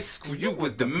 In high school, you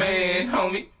was the man,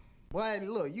 homie. Boy,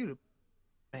 look, you the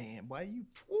man. Boy,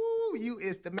 you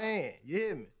is the man. You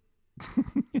hear me?